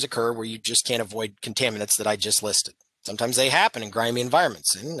crimes occur where you just can't avoid contaminants that I just listed. Sometimes they happen in grimy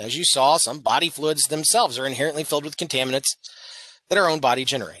environments, and as you saw, some body fluids themselves are inherently filled with contaminants that our own body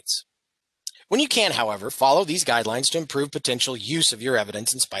generates. When you can, however, follow these guidelines to improve potential use of your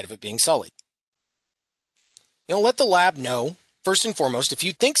evidence in spite of it being sullied. Let the lab know, first and foremost, if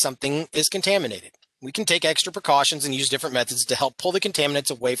you think something is contaminated. We can take extra precautions and use different methods to help pull the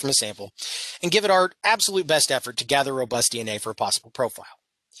contaminants away from a sample and give it our absolute best effort to gather robust DNA for a possible profile.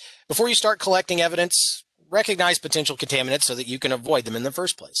 Before you start collecting evidence, recognize potential contaminants so that you can avoid them in the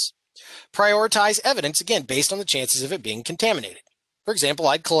first place. Prioritize evidence, again, based on the chances of it being contaminated. For example,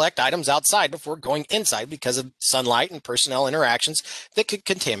 I'd collect items outside before going inside because of sunlight and personnel interactions that could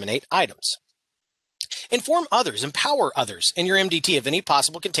contaminate items. Inform others, empower others in your MDT of any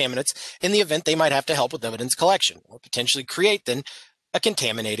possible contaminants in the event they might have to help with evidence collection or potentially create then a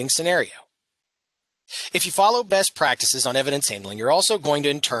contaminating scenario. If you follow best practices on evidence handling, you're also going to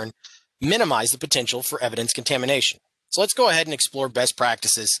in turn minimize the potential for evidence contamination. So let's go ahead and explore best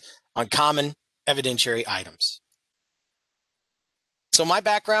practices on common evidentiary items. So my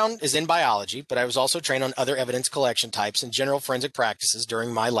background is in biology, but I was also trained on other evidence collection types and general forensic practices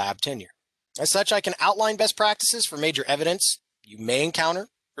during my lab tenure. As such, I can outline best practices for major evidence you may encounter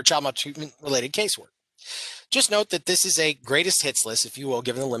for child maltreatment-related casework. Just note that this is a greatest hits list, if you will,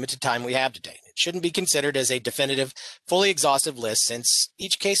 given the limited time we have today. It shouldn't be considered as a definitive, fully exhaustive list since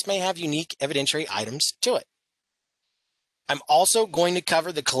each case may have unique evidentiary items to it. I'm also going to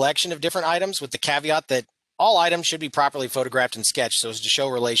cover the collection of different items with the caveat that all items should be properly photographed and sketched so as to show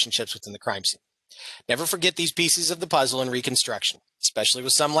relationships within the crime scene. Never forget these pieces of the puzzle in reconstruction, especially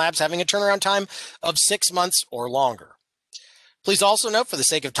with some labs having a turnaround time of 6 months or longer. Please also note, for the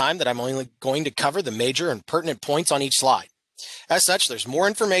sake of time, that I'm only going to cover the major and pertinent points on each slide. As such, there's more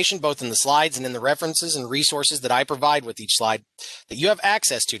information both in the slides and in the references and resources that I provide with each slide that you have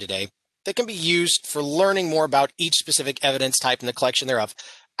access to today that can be used for learning more about each specific evidence type and the collection thereof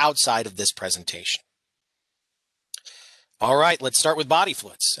outside of this presentation. All right, let's start with body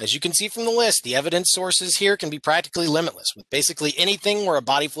fluids. As you can see from the list, the evidence sources here can be practically limitless, with basically anything where a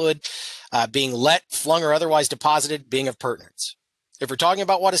body fluid being let, flung, or otherwise deposited being of pertinence. If we're talking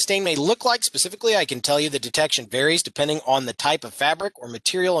about what a stain may look like specifically, I can tell you the detection varies depending on the type of fabric or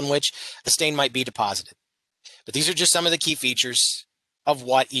material in which a stain might be deposited. But these are just some of the key features of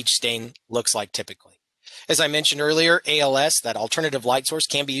what each stain looks like typically. As I mentioned earlier, ALS, that alternative light source,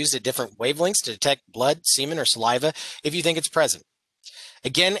 can be used at different wavelengths to detect blood, semen, or saliva if you think it's present.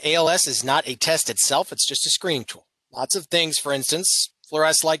 Again, ALS is not a test itself, it's just a screening tool. Lots of things, for instance,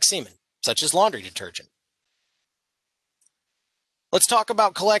 fluoresce like semen, such as laundry detergent. Let's talk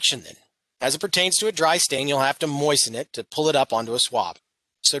about collection then. As it pertains to a dry stain, you'll have to moisten it to pull it up onto a swab.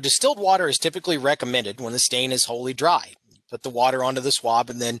 So distilled water is typically recommended when the stain is wholly dry. You put the water onto the swab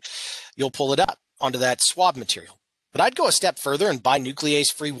and then you'll pull it up onto that swab material. But I'd go a step further and buy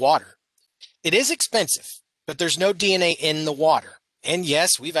nuclease-free water. It is expensive, but there's no DNA in the water. And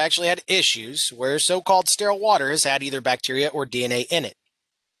yes, we've actually had issues where so-called sterile water has had either bacteria or DNA in it.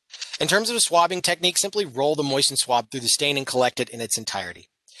 In terms of a swabbing technique, simply roll the moistened swab through the stain and collect it in its entirety.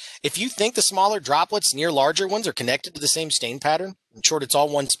 If you think the smaller droplets near larger ones are connected to the same stain pattern, in short, it's all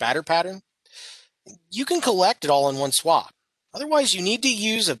one spatter pattern, you can collect it all in one swab. Otherwise, you need to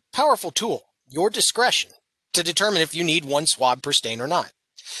use a powerful tool, your discretion, to determine if you need one swab per stain or not.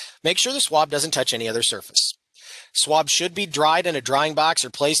 Make sure the swab doesn't touch any other surface. Swab should be dried in a drying box or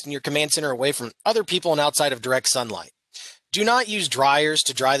placed in your command center away from other people and outside of direct sunlight. Do not use dryers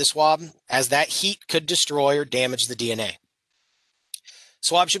to dry the swab, as that heat could destroy or damage the DNA.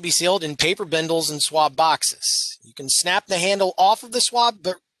 Swab should be sealed in paper bindles and swab boxes. You can snap the handle off of the swab,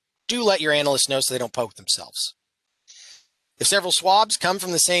 but do let your analyst know so they don't poke themselves. If several swabs come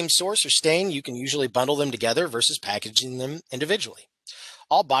from the same source or stain, you can usually bundle them together versus packaging them individually.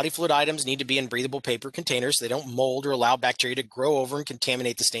 All body fluid items need to be in breathable paper containers so they don't mold or allow bacteria to grow over and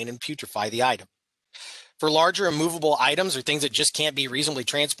contaminate the stain and putrefy the item. For larger immovable items or things that just can't be reasonably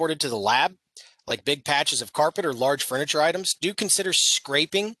transported to the lab, like big patches of carpet or large furniture items, do consider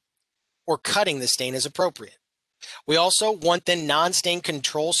scraping or cutting the stain as appropriate. We also want then non-stain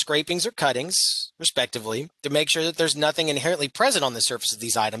control scrapings or cuttings, respectively, to make sure that there's nothing inherently present on the surface of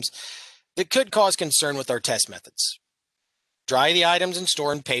these items that could cause concern with our test methods. Dry the items and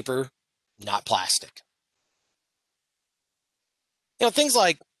store in paper, not plastic. Things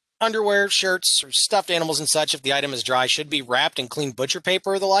like underwear, shirts, or stuffed animals and such, if the item is dry, should be wrapped in clean butcher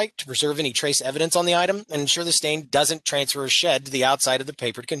paper or the like to preserve any trace evidence on the item and ensure the stain doesn't transfer or shed to the outside of the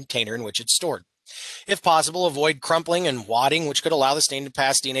paper container in which it's stored. If possible, avoid crumpling and wadding, which could allow the stain to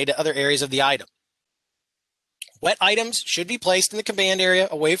pass DNA to other areas of the item. Wet items should be placed in the command area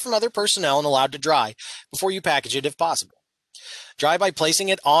away from other personnel and allowed to dry before you package it if possible. Dry by placing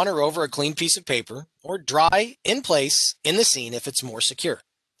it on or over a clean piece of paper, or dry in place in the scene if it's more secure.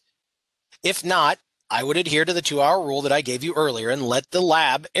 If not, I would adhere to the 2-hour rule that I gave you earlier and let the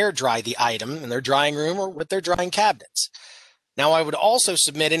lab air dry the item in their drying room or with their drying cabinets. Now, I would also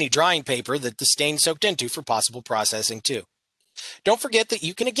submit any drying paper that the stain soaked into for possible processing too. Don't forget that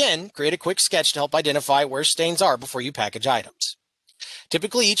you can again create a quick sketch to help identify where stains are before you package items.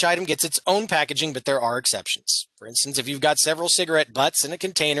 Typically, each item gets its own packaging, but there are exceptions. For instance, if you've got several cigarette butts in a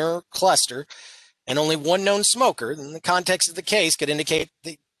container or cluster and only one known smoker, then the context of the case could indicate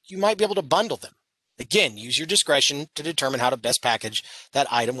that you might be able to bundle them. Again, use your discretion to determine how to best package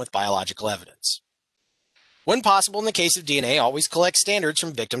that item with biological evidence. When possible, in the case of DNA, always collect standards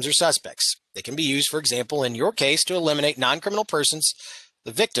from victims or suspects. They can be used, for example, in your case to eliminate non-criminal persons,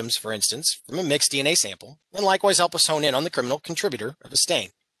 the victims, for instance, from a mixed DNA sample, and likewise help us hone in on the criminal contributor of a stain.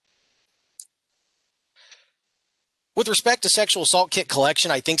 With respect to sexual assault kit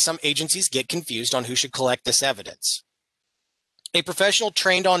collection, I think some agencies get confused on who should collect this evidence. A professional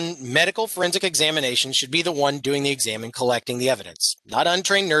trained on medical forensic examination should be the one doing the exam and collecting the evidence, not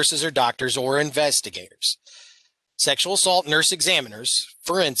untrained nurses or doctors or investigators. Sexual assault nurse examiners,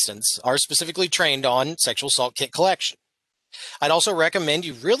 for instance, are specifically trained on sexual assault kit collection. I'd also recommend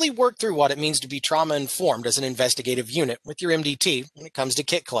you really work through what it means to be trauma-informed as an investigative unit with your MDT when it comes to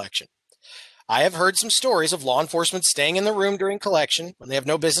kit collection. I have heard some stories of law enforcement staying in the room during collection when they have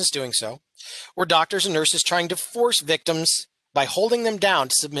no business doing so, or doctors and nurses trying to force victims by holding them down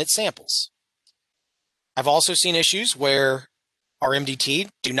to submit samples. I've also seen issues where our MDT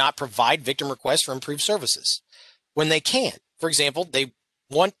do not provide victim requests for improved services when they can. For example, the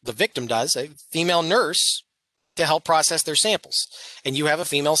victim does, a female nurse, to help process their samples. And you have a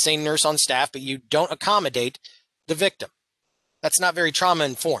female sane nurse on staff, but you don't accommodate the victim. That's not very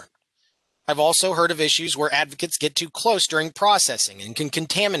trauma-informed. I've also heard of issues where advocates get too close during processing and can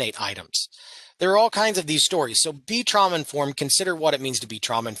contaminate items. There are all kinds of these stories, so be trauma-informed. Consider what it means to be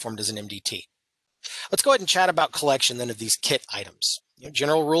trauma-informed as an MDT. Let's go ahead and chat about collection then of these kit items.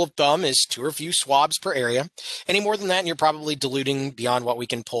 General rule of thumb is 2 or few swabs per area. Any more than that, and you're probably diluting beyond what we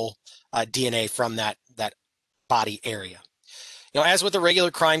can pull DNA from that body area. As with a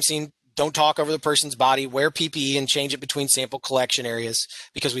regular crime scene, don't talk over the person's body, wear PPE and change it between sample collection areas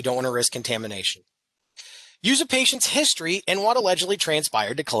because we don't want to risk contamination. Use a patient's history and what allegedly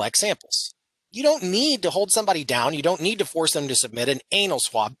transpired to collect samples. You don't need to hold somebody down. You don't need to force them to submit an anal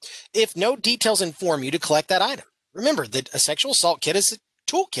swab if no details inform you to collect that item. Remember that a sexual assault kit is a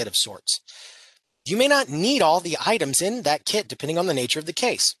toolkit of sorts. You may not need all the items in that kit depending on the nature of the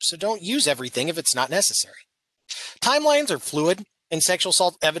case, so don't use everything if it's not necessary. Timelines are fluid. In sexual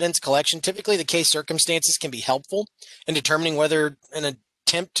assault evidence collection, typically the case circumstances can be helpful in determining whether an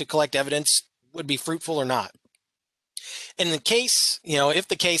attempt to collect evidence would be fruitful or not. In the case, if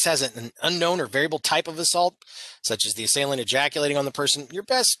the case has an unknown or variable type of assault, such as the assailant ejaculating on the person, your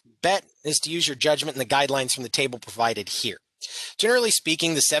best bet is to use your judgment and the guidelines from the table provided here. Generally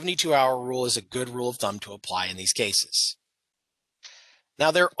speaking, the 72-hour rule is a good rule of thumb to apply in these cases.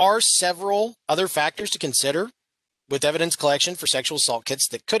 Now, there are several other factors to consider with evidence collection for sexual assault kits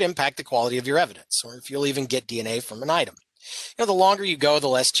that could impact the quality of your evidence, or if you'll even get DNA from an item. The longer you go, the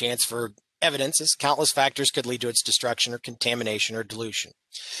less chance for evidence, as countless factors could lead to its destruction or contamination or dilution.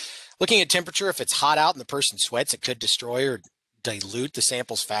 Looking at temperature, if it's hot out and the person sweats, it could destroy or dilute the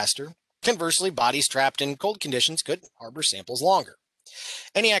samples faster. Conversely, bodies trapped in cold conditions could harbor samples longer.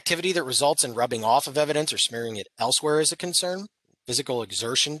 Any activity that results in rubbing off of evidence or smearing it elsewhere is a concern. Physical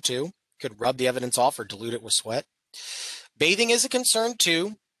exertion, too, could rub the evidence off or dilute it with sweat. Bathing is a concern,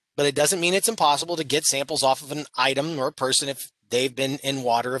 too, but it doesn't mean it's impossible to get samples off of an item or a person if they've been in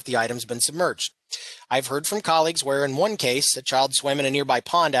water, if the item's been submerged. I've heard from colleagues where in one case, a child swam in a nearby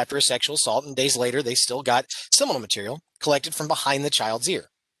pond after a sexual assault, and days later, they still got seminal material collected from behind the child's ear.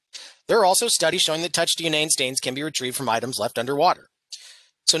 There are also studies showing that touch DNA and stains can be retrieved from items left underwater.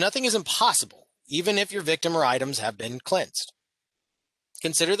 So nothing is impossible, even if your victim or items have been cleansed.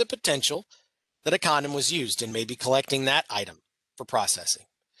 Consider the potential that a condom was used and may be collecting that item for processing.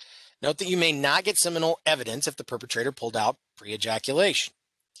 Note that you may not get seminal evidence if the perpetrator pulled out pre-ejaculation.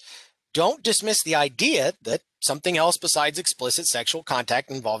 Don't dismiss the idea that something else besides explicit sexual contact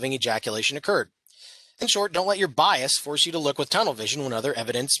involving ejaculation occurred. In short, don't let your bias force you to look with tunnel vision when other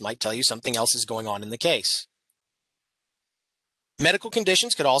evidence might tell you something else is going on in the case. Medical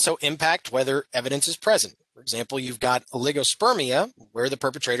conditions could also impact whether evidence is present. For example, you've got oligospermia, where the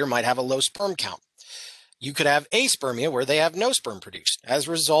perpetrator might have a low sperm count. You could have aspermia, where they have no sperm produced. As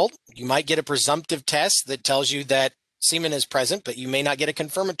a result, you might get a presumptive test that tells you that semen is present, but you may not get a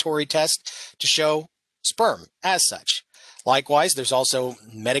confirmatory test to show sperm as such. Likewise, there's also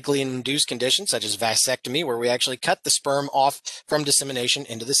medically induced conditions such as vasectomy, where we actually cut the sperm off from dissemination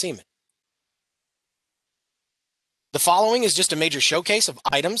into the semen. The following is just a major showcase of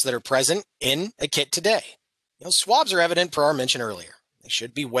items that are present in a kit today. Swabs are evident per our mention earlier. They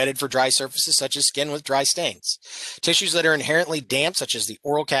should be wetted for dry surfaces such as skin with dry stains. Tissues that are inherently damp, such as the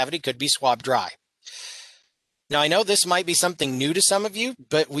oral cavity, could be swabbed dry. Now, I know this might be something new to some of you,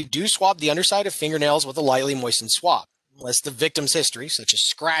 but we do swab the underside of fingernails with a lightly moistened swab, unless the victim's history, such as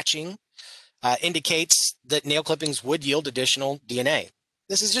scratching, indicates that nail clippings would yield additional DNA.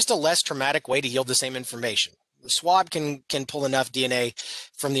 This is just a less traumatic way to yield the same information. The swab can pull enough DNA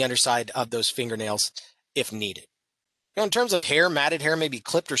from the underside of those fingernails if needed. In terms of hair, matted hair may be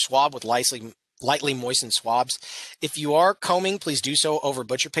clipped or swabbed with lightly moistened swabs. If you are combing, please do so over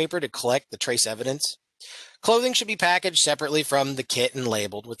butcher paper to collect the trace evidence. Clothing should be packaged separately from the kit and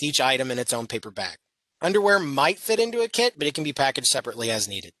labeled, with each item in its own paper bag. Underwear might fit into a kit, but it can be packaged separately as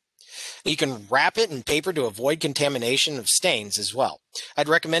needed. You can wrap it in paper to avoid contamination of stains as well. I'd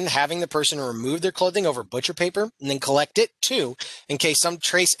recommend having the person remove their clothing over butcher paper and then collect it too, in case some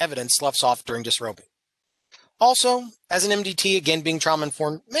trace evidence sloughs off during disrobing. Also, as an MDT, again being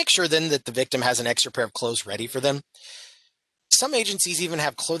trauma-informed, make sure then that the victim has an extra pair of clothes ready for them. Some agencies even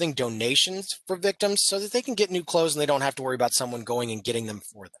have clothing donations for victims so that they can get new clothes and they don't have to worry about someone going and getting them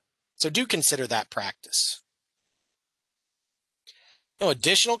for them. So do consider that practice.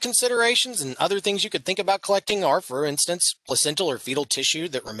 Additional considerations and other things you could think about collecting are, for instance, placental or fetal tissue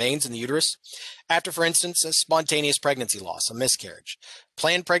that remains in the uterus after, for instance, a spontaneous pregnancy loss, a miscarriage,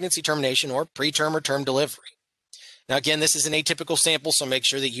 planned pregnancy termination, or preterm or term delivery. Now, again, this is an atypical sample, so make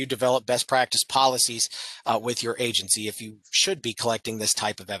sure that you develop best practice policies with your agency if you should be collecting this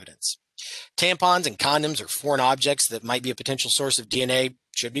type of evidence. Tampons and condoms or foreign objects that might be a potential source of DNA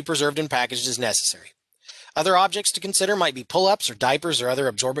should be preserved and packaged as necessary. Other objects to consider might be pull-ups or diapers or other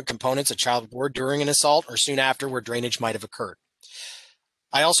absorbent components a child wore during an assault or soon after where drainage might have occurred.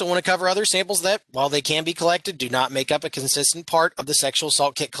 I also want to cover other samples that, while they can be collected, do not make up a consistent part of the sexual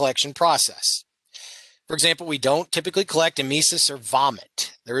assault kit collection process. For example, we don't typically collect emesis or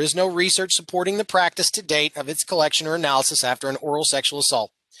vomit. There is no research supporting the practice to date of its collection or analysis after an oral sexual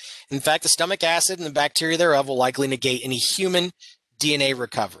assault. In fact, the stomach acid and the bacteria thereof will likely negate any human DNA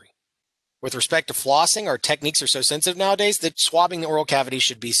recovery. With respect to flossing, our techniques are so sensitive nowadays that swabbing the oral cavity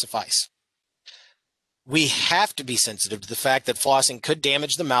should be suffice. We have to be sensitive to the fact that flossing could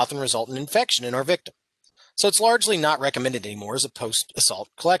damage the mouth and result in infection in our victim. So it's largely not recommended anymore as a post-assault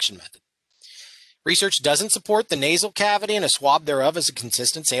collection method. Research doesn't support the nasal cavity and a swab thereof as a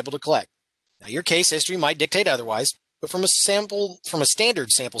consistent sample to collect. Now, your case history might dictate otherwise, but from a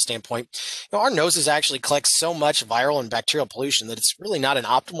standard sample standpoint, our noses actually collect so much viral and bacterial pollution that it's really not an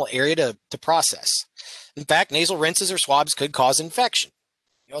optimal area to process. In fact, nasal rinses or swabs could cause infection.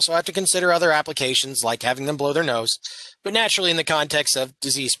 You also have to consider other applications like having them blow their nose, but naturally in the context of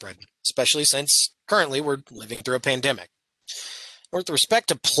disease spread, especially since currently we're living through a pandemic. With respect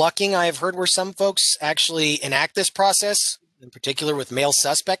to plucking, I have heard where some folks actually enact this process, in particular with male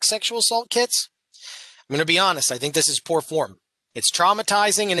suspect sexual assault kits. I'm going to be honest, I think this is poor form. It's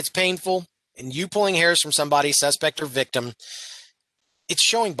traumatizing and it's painful, and you pulling hairs from somebody, suspect or victim, it's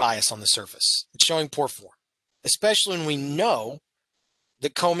showing bias on the surface. It's showing poor form, especially when we know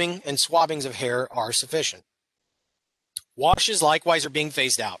that combing and swabbings of hair are sufficient. Washes likewise are being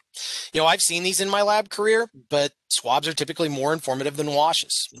phased out. I've seen these in my lab career, but swabs are typically more informative than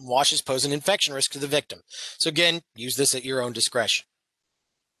washes. Washes pose an infection risk to the victim. So again, use this at your own discretion.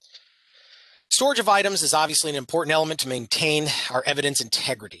 Storage of items is obviously an important element to maintain our evidence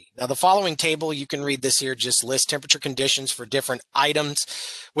integrity. Now, the following table, you can read this here, just lists temperature conditions for different items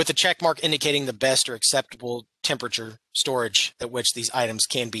with a check mark indicating the best or acceptable temperature storage at which these items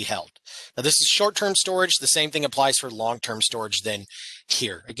can be held. Now, this is short-term storage. The same thing applies for long-term storage then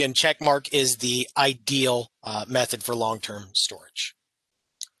here. Again, check mark is the ideal method for long-term storage.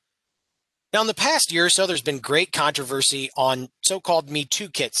 Now, in the past year or so, there's been great controversy on so-called Me Too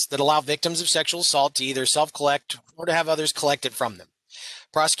kits that allow victims of sexual assault to either self-collect or to have others collect it from them.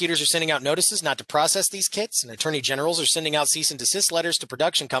 Prosecutors are sending out notices not to process these kits, and attorney generals are sending out cease and desist letters to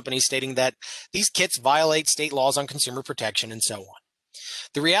production companies stating that these kits violate state laws on consumer protection and so on.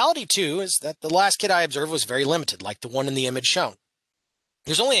 The reality, too, is that the last kit I observed was very limited, like the one in the image shown.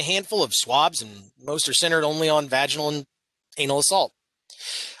 There's only a handful of swabs, and most are centered only on vaginal and anal assault.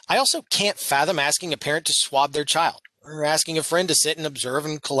 I also can't fathom asking a parent to swab their child or asking a friend to sit and observe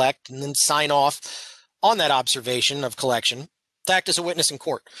and collect and then sign off on that observation of collection to act as a witness in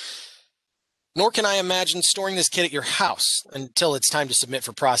court. Nor can I imagine storing this kit at your house until it's time to submit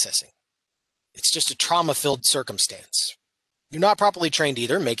for processing. It's just a trauma-filled circumstance. You're not properly trained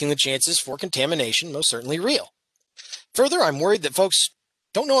either, making the chances for contamination most certainly real. Further, I'm worried that folks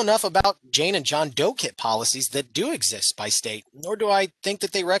don't know enough about Jane and John Doe kit policies that do exist by state, nor do I think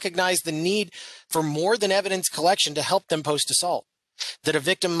that they recognize the need for more than evidence collection to help them post-assault, that a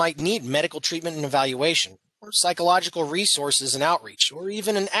victim might need medical treatment and evaluation, or psychological resources and outreach, or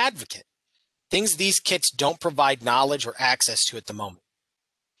even an advocate, things these kits don't provide knowledge or access to at the moment.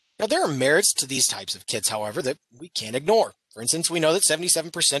 Now, there are merits to these types of kits, however, that we can't ignore. For instance, we know that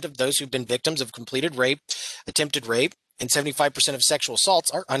 77% of those who've been victims of completed rape, attempted rape, and 75% of sexual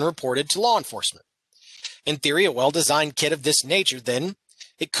assaults are unreported to law enforcement. In theory, a well-designed kit of this nature, then,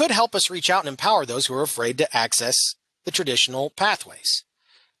 it could help us reach out and empower those who are afraid to access the traditional pathways.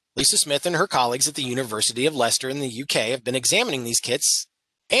 Lisa Smith and her colleagues at the University of Leicester in the UK have been examining these kits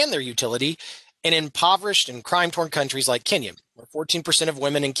and their utility in impoverished and crime-torn countries like Kenya, where 14% of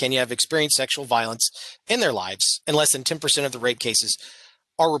women in Kenya have experienced sexual violence in their lives, and less than 10% of the rape cases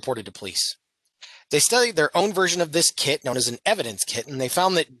are reported to police. They studied their own version of this kit, known as an evidence kit, and they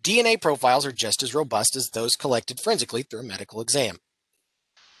found that DNA profiles are just as robust as those collected forensically through a medical exam.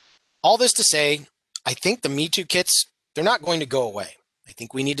 All this to say, I think the Me Too kits, they're not going to go away. I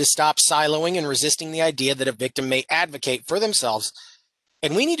think we need to stop siloing and resisting the idea that a victim may advocate for themselves,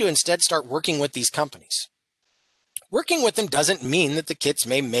 and we need to instead start working with these companies. Working with them doesn't mean that the kits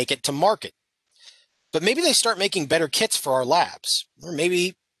may make it to market, but maybe they start making better kits for our labs, or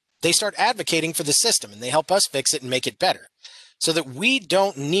maybe they start advocating for the system and they help us fix it and make it better so that we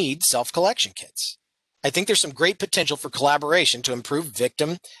don't need self-collection kits. I think there's some great potential for collaboration to improve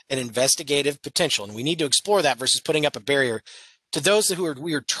victim and investigative potential, and we need to explore that versus putting up a barrier to those who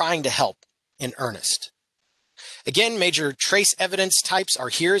we are trying to help in earnest. Again, major trace evidence types are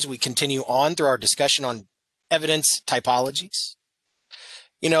here as we continue on through our discussion on evidence typologies.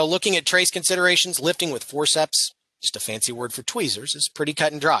 Looking at trace considerations, lifting with forceps, just a fancy word for tweezers, is pretty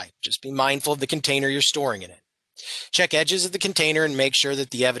cut and dry. Just be mindful of the container you're storing in it. Check edges of the container and make sure that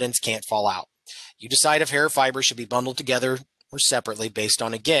the evidence can't fall out. You decide if hair fiber should be bundled together or separately based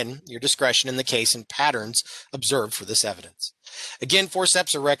on, again, your discretion in the case and patterns observed for this evidence. Again,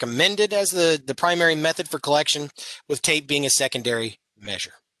 forceps are recommended as the primary method for collection, with tape being a secondary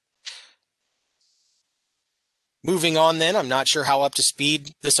measure. Moving on then, I'm not sure how up to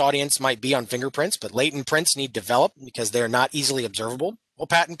speed this audience might be on fingerprints, but latent prints need develop because they are not easily observable, while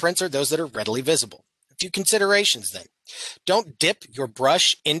patent prints are those that are readily visible. A few considerations then. Don't dip your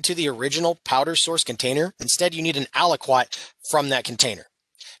brush into the original powder source container. Instead, you need an aliquot from that container.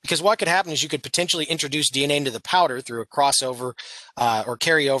 Because what could happen is you could potentially introduce DNA into the powder through a crossover or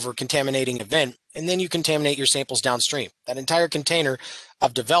carryover contaminating event, and then you contaminate your samples downstream. That entire container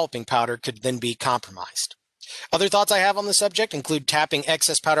of developing powder could then be compromised. Other thoughts I have on the subject include tapping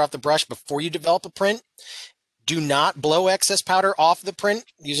excess powder off the brush before you develop a print. Do not blow excess powder off the print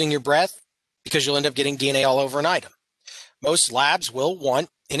using your breath because you'll end up getting DNA all over an item. Most labs will want,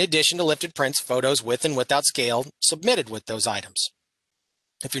 in addition to lifted prints, photos with and without scale submitted with those items.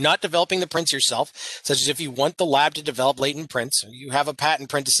 If you're not developing the prints yourself, such as if you want the lab to develop latent prints or you have a patent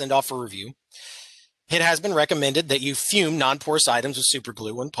print to send off for review, it has been recommended that you fume non-porous items with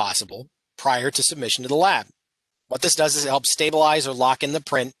superglue when possible prior to submission to the lab. What this does is it helps stabilize or lock in the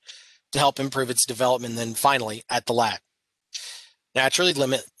print to help improve its development, and then finally at the lab. Naturally,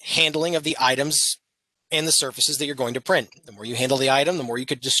 limit handling of the items and the surfaces that you're going to print. The more you handle the item, the more you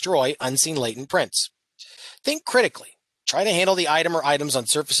could destroy unseen latent prints. Think critically. Try to handle the item or items on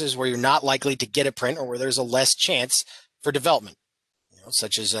surfaces where you're not likely to get a print or where there's a less chance for development,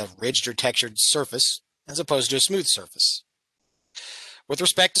 such as a ridged or textured surface as opposed to a smooth surface. With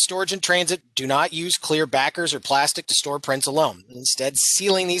respect to storage in transit, do not use clear backers or plastic to store prints alone. Instead,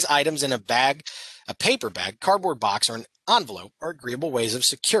 sealing these items in a bag, a paper bag, cardboard box, or an envelope are agreeable ways of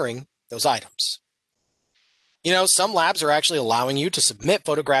securing those items. Some labs are actually allowing you to submit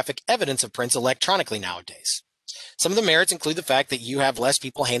photographic evidence of prints electronically nowadays. Some of the merits include the fact that you have less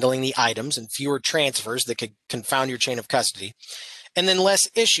people handling the items and fewer transfers that could confound your chain of custody, and then less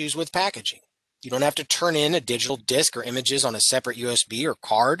issues with packaging. You don't have to turn in a digital disc or images on a separate USB or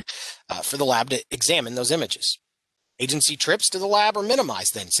card for the lab to examine those images. Agency trips to the lab are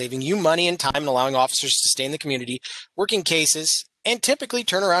minimized then, saving you money and time and allowing officers to stay in the community, working cases, and typically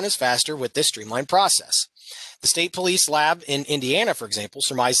turnaround is faster with this streamlined process. The State Police Lab in Indiana, for example,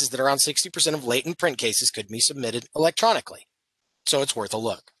 surmises that around 60% of latent print cases could be submitted electronically. So it's worth a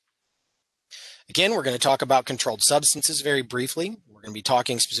look. Again, we're going to talk about controlled substances very briefly. We're going to be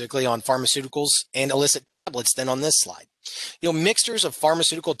talking specifically on pharmaceuticals and illicit tablets then on this slide. Mixtures of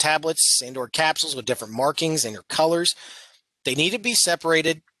pharmaceutical tablets and or capsules with different markings and or colors, they need to be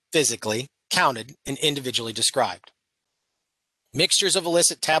separated physically, counted, and individually described. Mixtures of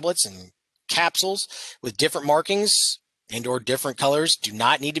illicit tablets and capsules with different markings and or different colors do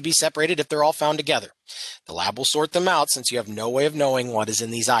not need to be separated if they're all found together. The lab will sort them out since you have no way of knowing what is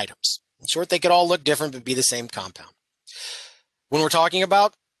in these items. In short, they could all look different but be the same compound. When we're talking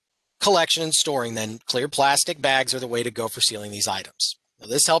about collection and storing, then clear plastic bags are the way to go for sealing these items. Now,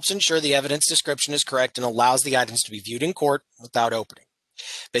 this helps ensure the evidence description is correct and allows the items to be viewed in court without opening.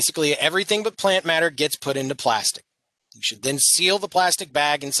 Basically, everything but plant matter gets put into plastic. You should then seal the plastic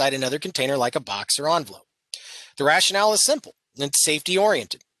bag inside another container like a box or envelope. The rationale is simple and it's safety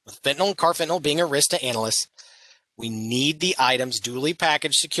oriented. With fentanyl and carfentanil being a risk to analysts, we need the items duly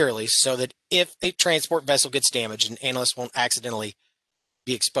packaged securely so that if a transport vessel gets damaged, an analyst won't accidentally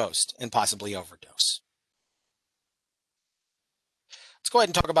be exposed and possibly overdose. Let's go ahead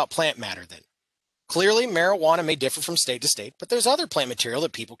and talk about plant matter then. Clearly, marijuana may differ from state to state, but there's other plant material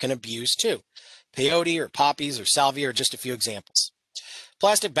that people can abuse too. Peyote or poppies or salvia are just a few examples.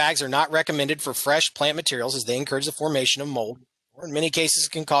 Plastic bags are not recommended for fresh plant materials as they encourage the formation of mold, or in many cases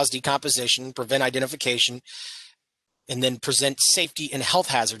can cause decomposition, prevent identification, and then present safety and health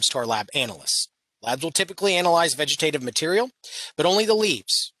hazards to our lab analysts. Labs will typically analyze vegetative material, but only the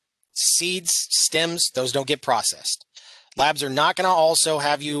leaves. Seeds, stems, those don't get processed. Labs are not going to also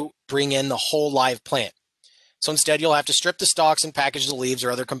have you bring in the whole live plant. So instead, you'll have to strip the stalks and package the leaves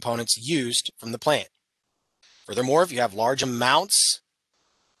or other components used from the plant. Furthermore, if you have large amounts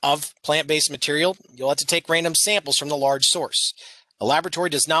of plant-based material, you'll have to take random samples from the large source. A laboratory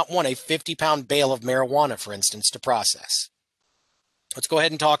does not want a 50-pound bale of marijuana, for instance, to process. Let's go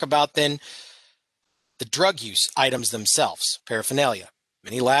ahead and talk about then the drug use items themselves, paraphernalia.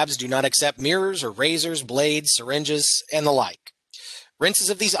 Many labs do not accept mirrors or razors, blades, syringes, and the like.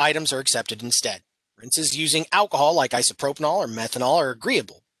 Rinses of these items are accepted instead. Rinses using alcohol like isopropanol or methanol are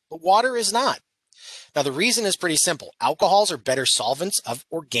agreeable, but water is not. Now, the reason is pretty simple. Alcohols are better solvents of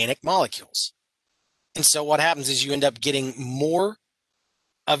organic molecules. And so what happens is you end up getting more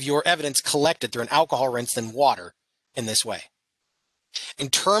of your evidence collected through an alcohol rinse than water in this way. In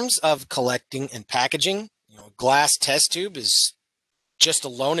terms of collecting and packaging, a glass test tube is just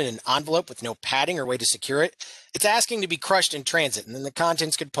alone in an envelope with no padding or way to secure it. It's asking to be crushed in transit, and then the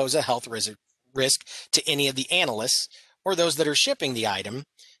contents could pose a health risk to any of the analysts or those that are shipping the item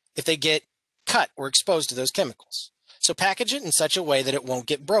if they get cut or exposed to those chemicals. So package it in such a way that it won't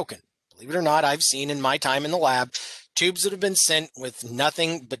get broken. Believe it or not, I've seen in my time in the lab tubes that have been sent with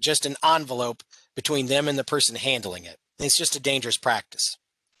nothing but just an envelope between them and the person handling it. It's just a dangerous practice.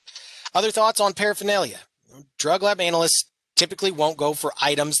 Other thoughts on paraphernalia. Drug lab analysts typically won't go for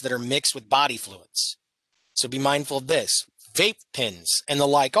items that are mixed with body fluids. So be mindful of this. Vape pens and the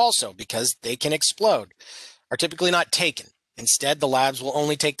like also, because they can explode, are typically not taken. Instead, the labs will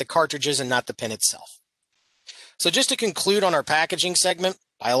only take the cartridges and not the pen itself. So just to conclude on our packaging segment,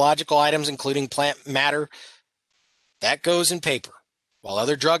 biological items including plant matter, that goes in paper, while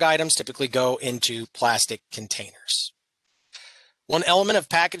other drug items typically go into plastic containers. One element of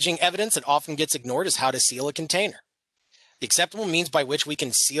packaging evidence that often gets ignored is how to seal a container. The acceptable means by which we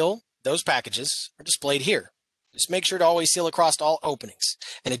can seal those packages are displayed here. Just make sure to always seal across all openings.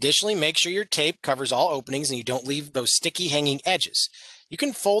 And additionally, make sure your tape covers all openings and you don't leave those sticky hanging edges. You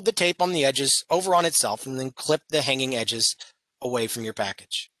can fold the tape on the edges over on itself and then clip the hanging edges away from your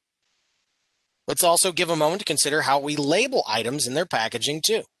package. Let's also give a moment to consider how we label items in their packaging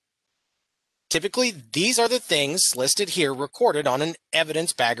too. Typically, these are the things listed here recorded on an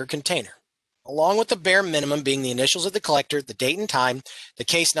evidence bag or container, along with the bare minimum being the initials of the collector, the date and time, the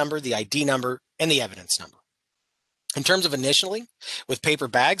case number, the ID number, and the evidence number. In terms of initialing, with paper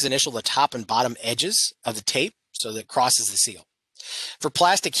bags, initial the top and bottom edges of the tape so that it crosses the seal. For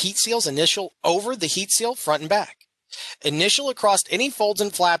plastic heat seals, initial over the heat seal front and back. Initial across any folds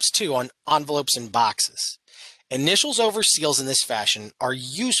and flaps too on envelopes and boxes. Initials over seals in this fashion are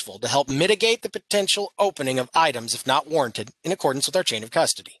useful to help mitigate the potential opening of items if not warranted in accordance with our chain of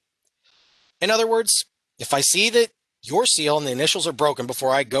custody. In other words, if I see that your seal and the initials are broken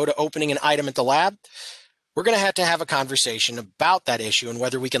before I go to opening an item at the lab, we're going to have a conversation about that issue and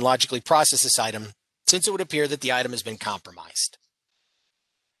whether we can logically process this item, since it would appear that the item has been compromised.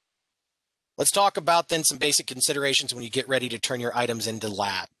 Let's talk about then some basic considerations when you get ready to turn your items into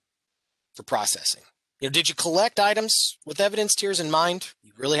lab for processing. Did you collect items with evidence tiers in mind?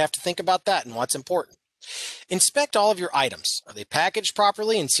 You really have to think about that and what's important. Inspect all of your items. Are they packaged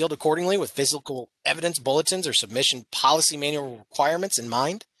properly and sealed accordingly with physical evidence bulletins or submission policy manual requirements in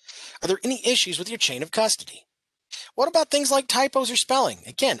mind? Are there any issues with your chain of custody? What about things like typos or spelling?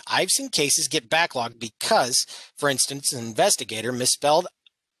 Again, I've seen cases get backlogged because, for instance, an investigator misspelled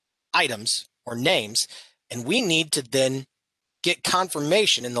items or names, and we need to then get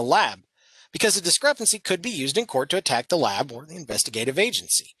confirmation in the lab because the discrepancy could be used in court to attack the lab or the investigative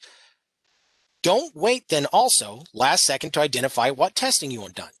agency. Don't wait then also last second to identify what testing you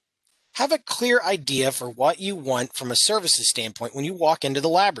want done. Have a clear idea for what you want from a services standpoint when you walk into the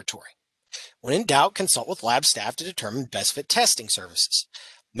laboratory. When in doubt, consult with lab staff to determine best fit testing services.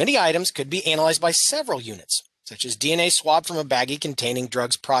 Many items could be analyzed by several units, such as DNA swab from a baggie containing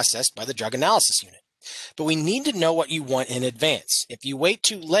drugs processed by the drug analysis unit. But we need to know what you want in advance. If you wait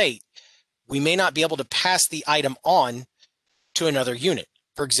too late, we may not be able to pass the item on to another unit.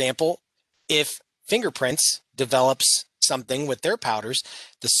 For example, if Fingerprints develops something with their powders,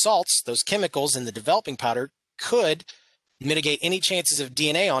 the salts, those chemicals in the developing powder, could mitigate any chances of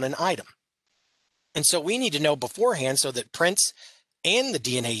DNA on an item. And so we need to know beforehand so that Prints and the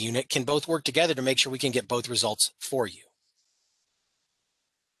DNA unit can both work together to make sure we can get both results for you.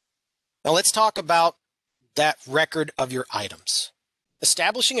 Now let's talk about that record of your items.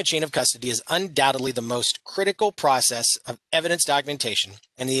 Establishing a chain of custody is undoubtedly the most critical process of evidence documentation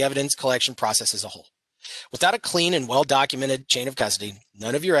and the evidence collection process as a whole. Without a clean and well-documented chain of custody,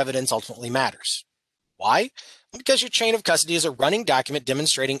 none of your evidence ultimately matters. Why? Because your chain of custody is a running document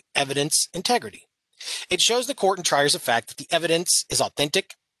demonstrating evidence integrity. It shows the court and triers of fact that the evidence is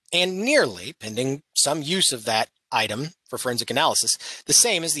authentic and nearly, pending some use of that item for forensic analysis, the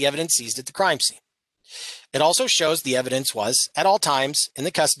same as the evidence seized at the crime scene. It also shows the evidence was, at all times, in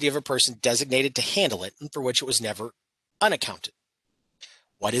the custody of a person designated to handle it and for which it was never unaccounted.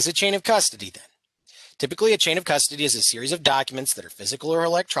 What is a chain of custody then? Typically, a chain of custody is a series of documents that are physical or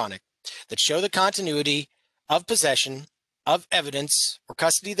electronic that show the continuity of possession of evidence or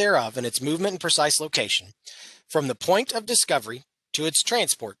custody thereof and its movement and precise location from the point of discovery to its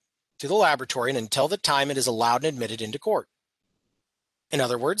transport to the laboratory and until the time it is allowed and admitted into court. In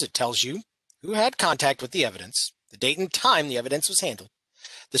other words, it tells you who had contact with the evidence, the date and time the evidence was handled,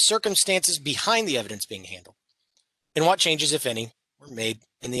 the circumstances behind the evidence being handled, and what changes, if any, were made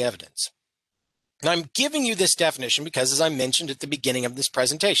in the evidence. And I'm giving you this definition because, as I mentioned at the beginning of this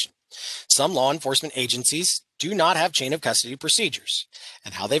presentation, some law enforcement agencies do not have chain of custody procedures,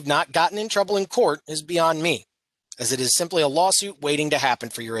 and how they've not gotten in trouble in court is beyond me, as it is simply a lawsuit waiting to happen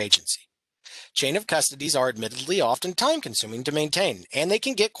for your agency. Chain of custodies are admittedly often time-consuming to maintain, and they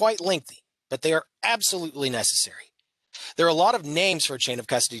can get quite lengthy, but they are absolutely necessary. There are a lot of names for a chain of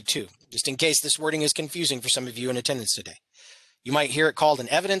custody too, just in case this wording is confusing for some of you in attendance today. You might hear it called an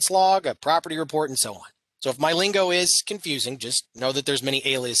evidence log, a property report, and so on. So if my lingo is confusing, just know that there's many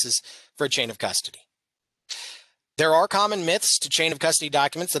aliases for a chain of custody. There are common myths to chain of custody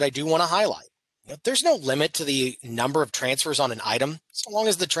documents that I do want to highlight. There's no limit to the number of transfers on an item, so long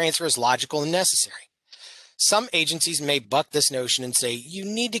as the transfer is logical and necessary. Some agencies may buck this notion and say you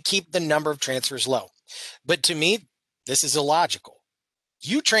need to keep the number of transfers low. But to me, this is illogical.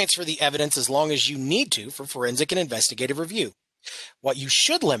 You transfer the evidence as long as you need to for forensic and investigative review. What you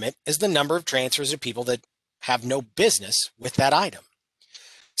should limit is the number of transfers of people that have no business with that item.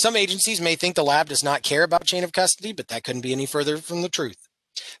 Some agencies may think the lab does not care about chain of custody, but that couldn't be any further from the truth.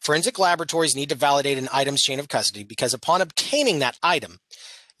 Forensic laboratories need to validate an item's chain of custody because upon obtaining that item,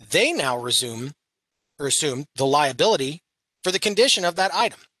 they now assume the liability for the condition of that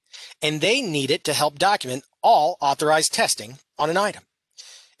item, and they need it to help document all authorized testing on an item.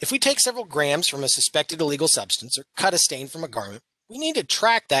 If we take several grams from a suspected illegal substance or cut a stain from a garment, we need to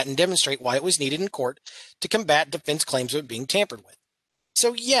track that and demonstrate why it was needed in court to combat defense claims of it being tampered with.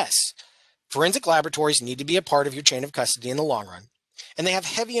 So yes, forensic laboratories need to be a part of your chain of custody in the long run, and they have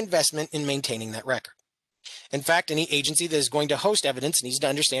heavy investment in maintaining that record. In fact, any agency that is going to host evidence needs to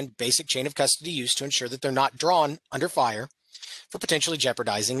understand basic chain of custody use to ensure that they're not drawn under fire for potentially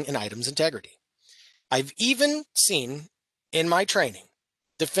jeopardizing an item's integrity. I've even seen in my training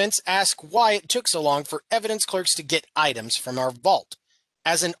defense ask why it took so long for evidence clerks to get items from our vault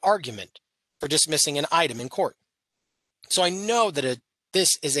as an argument for dismissing an item in court. So I know that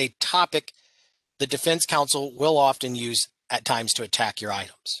this is a topic the defense counsel will often use at times to attack your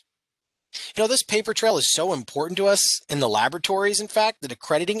items. This paper trail is so important to us in the laboratories, in fact, that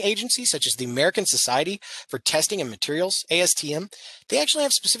accrediting agencies such as the American Society for Testing and Materials, ASTM, they actually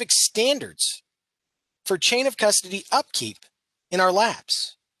have specific standards for chain of custody upkeep in our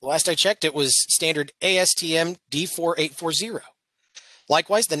labs. The last I checked, it was standard ASTM D4840.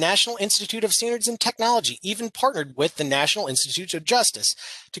 Likewise, the National Institute of Standards and Technology even partnered with the National Institute of Justice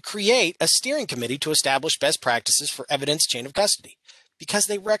to create a steering committee to establish best practices for evidence chain of custody because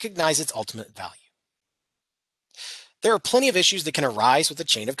they recognize its ultimate value. There are plenty of issues that can arise with the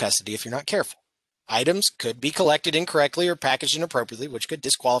chain of custody if you're not careful. Items could be collected incorrectly or packaged inappropriately, which could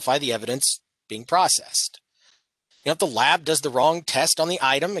disqualify the evidence being processed. If the lab does the wrong test on the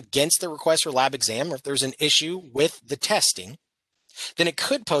item against the request for lab exam, or if there's an issue with the testing, then it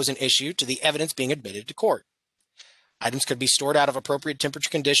could pose an issue to the evidence being admitted to court. Items could be stored out of appropriate temperature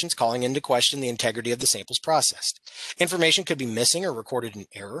conditions, calling into question the integrity of the samples processed. Information could be missing or recorded in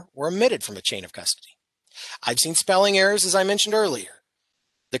error or omitted from a chain of custody. I've seen spelling errors, as I mentioned earlier,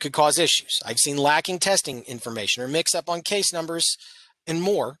 that could cause issues. I've seen lacking testing information or mix-up on case numbers and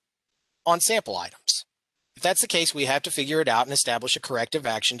more on sample items. If that's the case, we have to figure it out and establish a corrective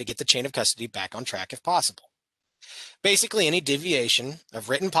action to get the chain of custody back on track if possible. Basically, any deviation of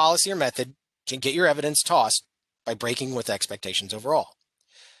written policy or method can get your evidence tossed by breaking with expectations overall.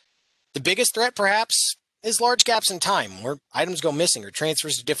 The biggest threat, perhaps, is large gaps in time where items go missing or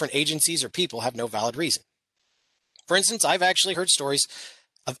transfers to different agencies or people have no valid reason. For instance, I've actually heard stories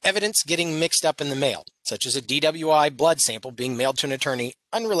of evidence getting mixed up in the mail, such as a DWI blood sample being mailed to an attorney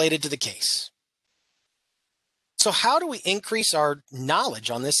unrelated to the case. So how do we increase our knowledge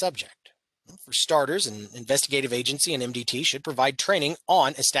on this subject? For starters, an investigative agency and MDT should provide training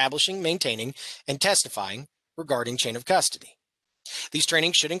on establishing, maintaining, and testifying regarding chain of custody. These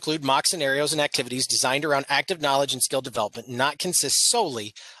trainings should include mock scenarios and activities designed around active knowledge and skill development, and not consist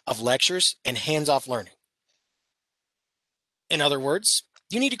solely of lectures and hands-off learning. In other words,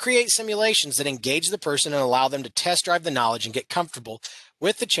 you need to create simulations that engage the person and allow them to test drive the knowledge and get comfortable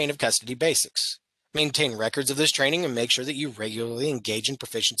with the chain of custody basics. Maintain records of this training and make sure that you regularly engage in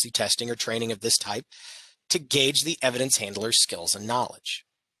proficiency testing or training of this type to gauge the evidence handler's skills and knowledge.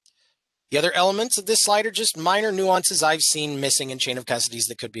 The other elements of this slide are just minor nuances I've seen missing in chain of custodies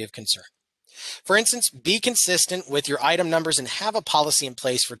that could be of concern. For instance, be consistent with your item numbers and have a policy in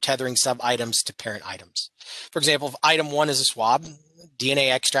place for tethering sub-items to parent items. For example, if item 1 is a swab,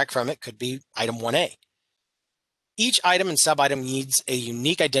 DNA extract from it could be item 1A. Each item and sub-item needs a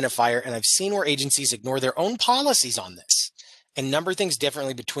unique identifier, and I've seen where agencies ignore their own policies on this and number things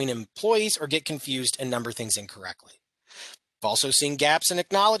differently between employees or get confused and number things incorrectly. I've also seen gaps in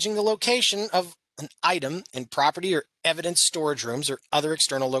acknowledging the location of an item in property or evidence storage rooms or other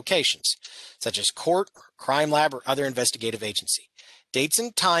external locations, such as court, or crime lab, or other investigative agency. Dates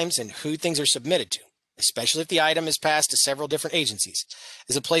and times and who things are submitted to, especially if the item is passed to several different agencies,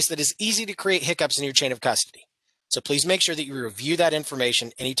 is a place that is easy to create hiccups in your chain of custody. So please make sure that you review that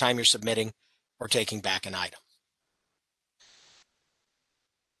information anytime you're submitting or taking back an item.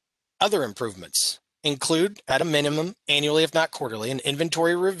 Other improvements include, at a minimum, annually if not quarterly, an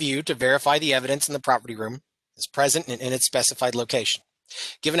inventory review to verify the evidence in the property room is present and in its specified location.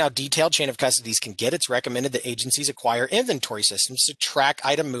 Given how detailed chain of custodies can get, it's recommended that agencies acquire inventory systems to track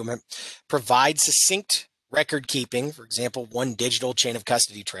item movement, provide succinct record keeping, for example, one digital chain of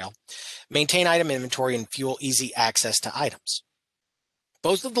custody trail, maintain item inventory, and fuel easy access to items.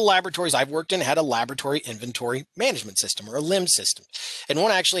 Both of the laboratories I've worked in had a laboratory inventory management system, or a LIM system, and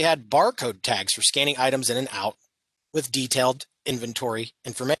one actually had barcode tags for scanning items in and out with detailed inventory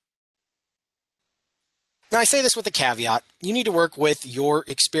information. Now, I say this with a caveat. You need to work with your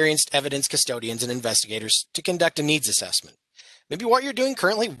experienced evidence custodians and investigators to conduct a needs assessment. Maybe what you're doing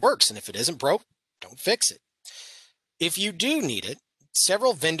currently works, and if it isn't broke, don't fix it. If you do need it,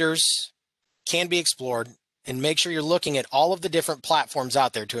 several vendors can be explored, and make sure you're looking at all of the different platforms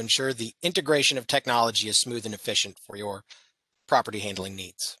out there to ensure the integration of technology is smooth and efficient for your property handling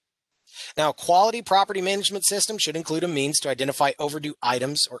needs. Now, a quality property management system should include a means to identify overdue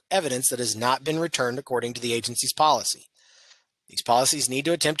items or evidence that has not been returned according to the agency's policy. These policies need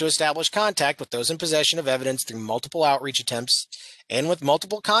to attempt to establish contact with those in possession of evidence through multiple outreach attempts and with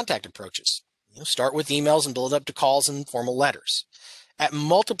multiple contact approaches. Start with emails and build up to calls and formal letters. At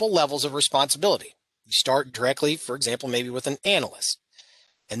multiple levels of responsibility. You start directly, for example, maybe with an analyst,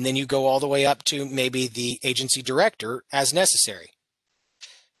 and then you go all the way up to maybe the agency director as necessary.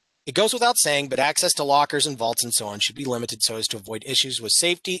 It goes without saying, but access to lockers and vaults and so on should be limited so as to avoid issues with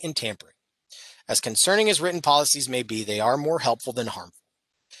safety and tampering. As concerning as written policies may be, they are more helpful than harmful.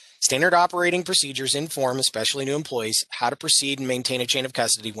 Standard operating procedures inform, especially new employees, how to proceed and maintain a chain of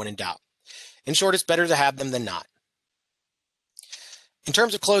custody when in doubt. In short, it's better to have them than not. In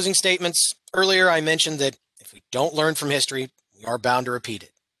terms of closing statements, earlier I mentioned that if we don't learn from history, we are bound to repeat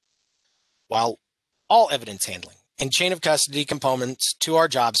it. While all evidence handling and chain of custody components to our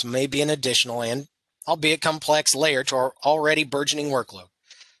jobs may be an additional and, albeit complex, layer to our already burgeoning workload,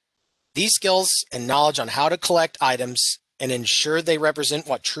 these skills and knowledge on how to collect items and ensure they represent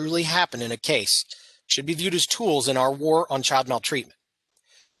what truly happened in a case should be viewed as tools in our war on child maltreatment.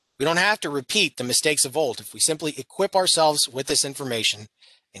 We don't have to repeat the mistakes of old if we simply equip ourselves with this information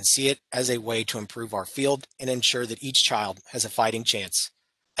and see it as a way to improve our field and ensure that each child has a fighting chance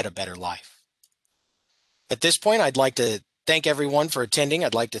at a better life. At this point, I'd like to thank everyone for attending.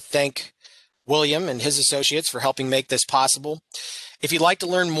 I'd like to thank William and his associates for helping make this possible. If you'd like to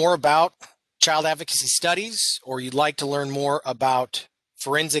learn more about child advocacy studies, or you'd like to learn more about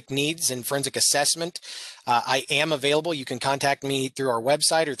forensic needs and forensic assessment, I am available. You can contact me through our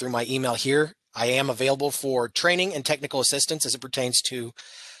website or through my email here. I am available for training and technical assistance as it pertains to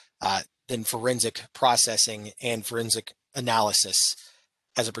then forensic processing and forensic analysis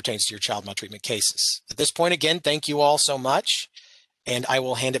as it pertains to your child maltreatment cases. At this point, again, thank you all so much, and I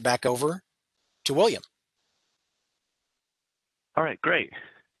will hand it back over to William. All right, great.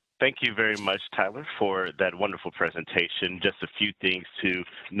 Thank you very much, Tyler, for that wonderful presentation. Just a few things to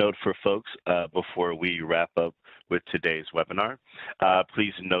note for folks before we wrap up with today's webinar.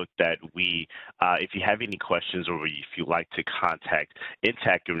 Please note that if you have any questions or if you'd like to contact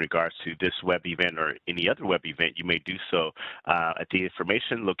Intact in regards to this web event or any other web event, you may do so at the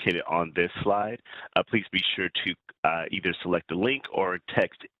information located on this slide. Please be sure to either select the link or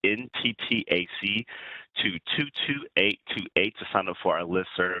text NTTAC to 22828 to sign up for our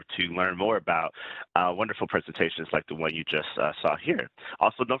listserv to learn more about wonderful presentations like the one you just saw here.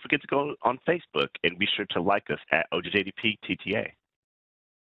 Also, don't forget to go on Facebook and be sure to like us at OJJDP TTA.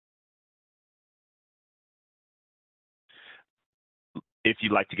 If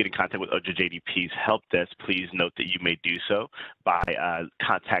you'd like to get in contact with OJJDP's help desk, please note that you may do so by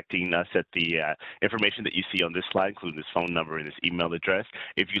contacting us at the information that you see on this slide, including this phone number and this email address.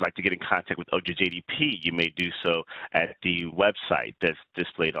 If you'd like to get in contact with OJJDP, you may do so at the website that's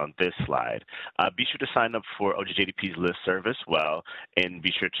displayed on this slide. Be sure to sign up for OJJDP's listserv as well, and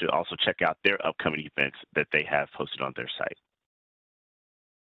be sure to also check out their upcoming events that they have posted on their site.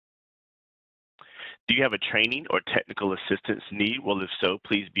 Do you have a training or technical assistance need? Well, if so,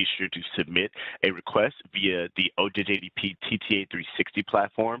 please be sure to submit a request via the OJJDP TTA 360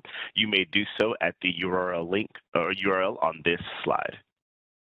 platform. You may do so at the URL link or URL on this slide.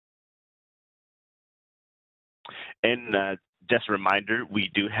 And just a reminder, we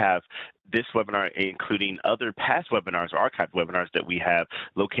do have this webinar, including other past webinars or archived webinars that we have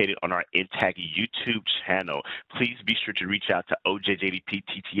located on our Intact YouTube channel. Please be sure to reach out to OJJDP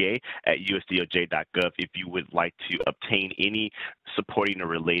TTA at usdoj.gov if you would like to obtain any supporting or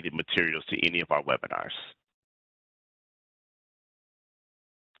related materials to any of our webinars.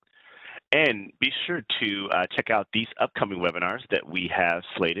 And be sure to check out these upcoming webinars that we have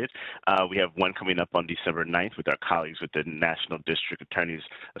slated. We have one coming up on December 9th with our colleagues with the National District Attorneys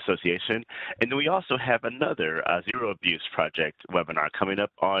Association. And then we also have another Zero Abuse Project webinar coming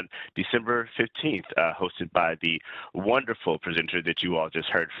up on December 15th, hosted by the wonderful presenter that you all just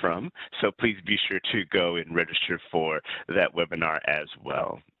heard from. So please be sure to go and register for that webinar as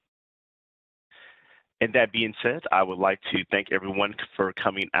well. And that being said, I would like to thank everyone for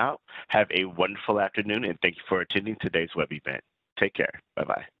coming out. Have a wonderful afternoon, and thank you for attending today's web event. Take care.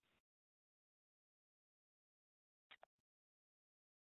 Bye-bye.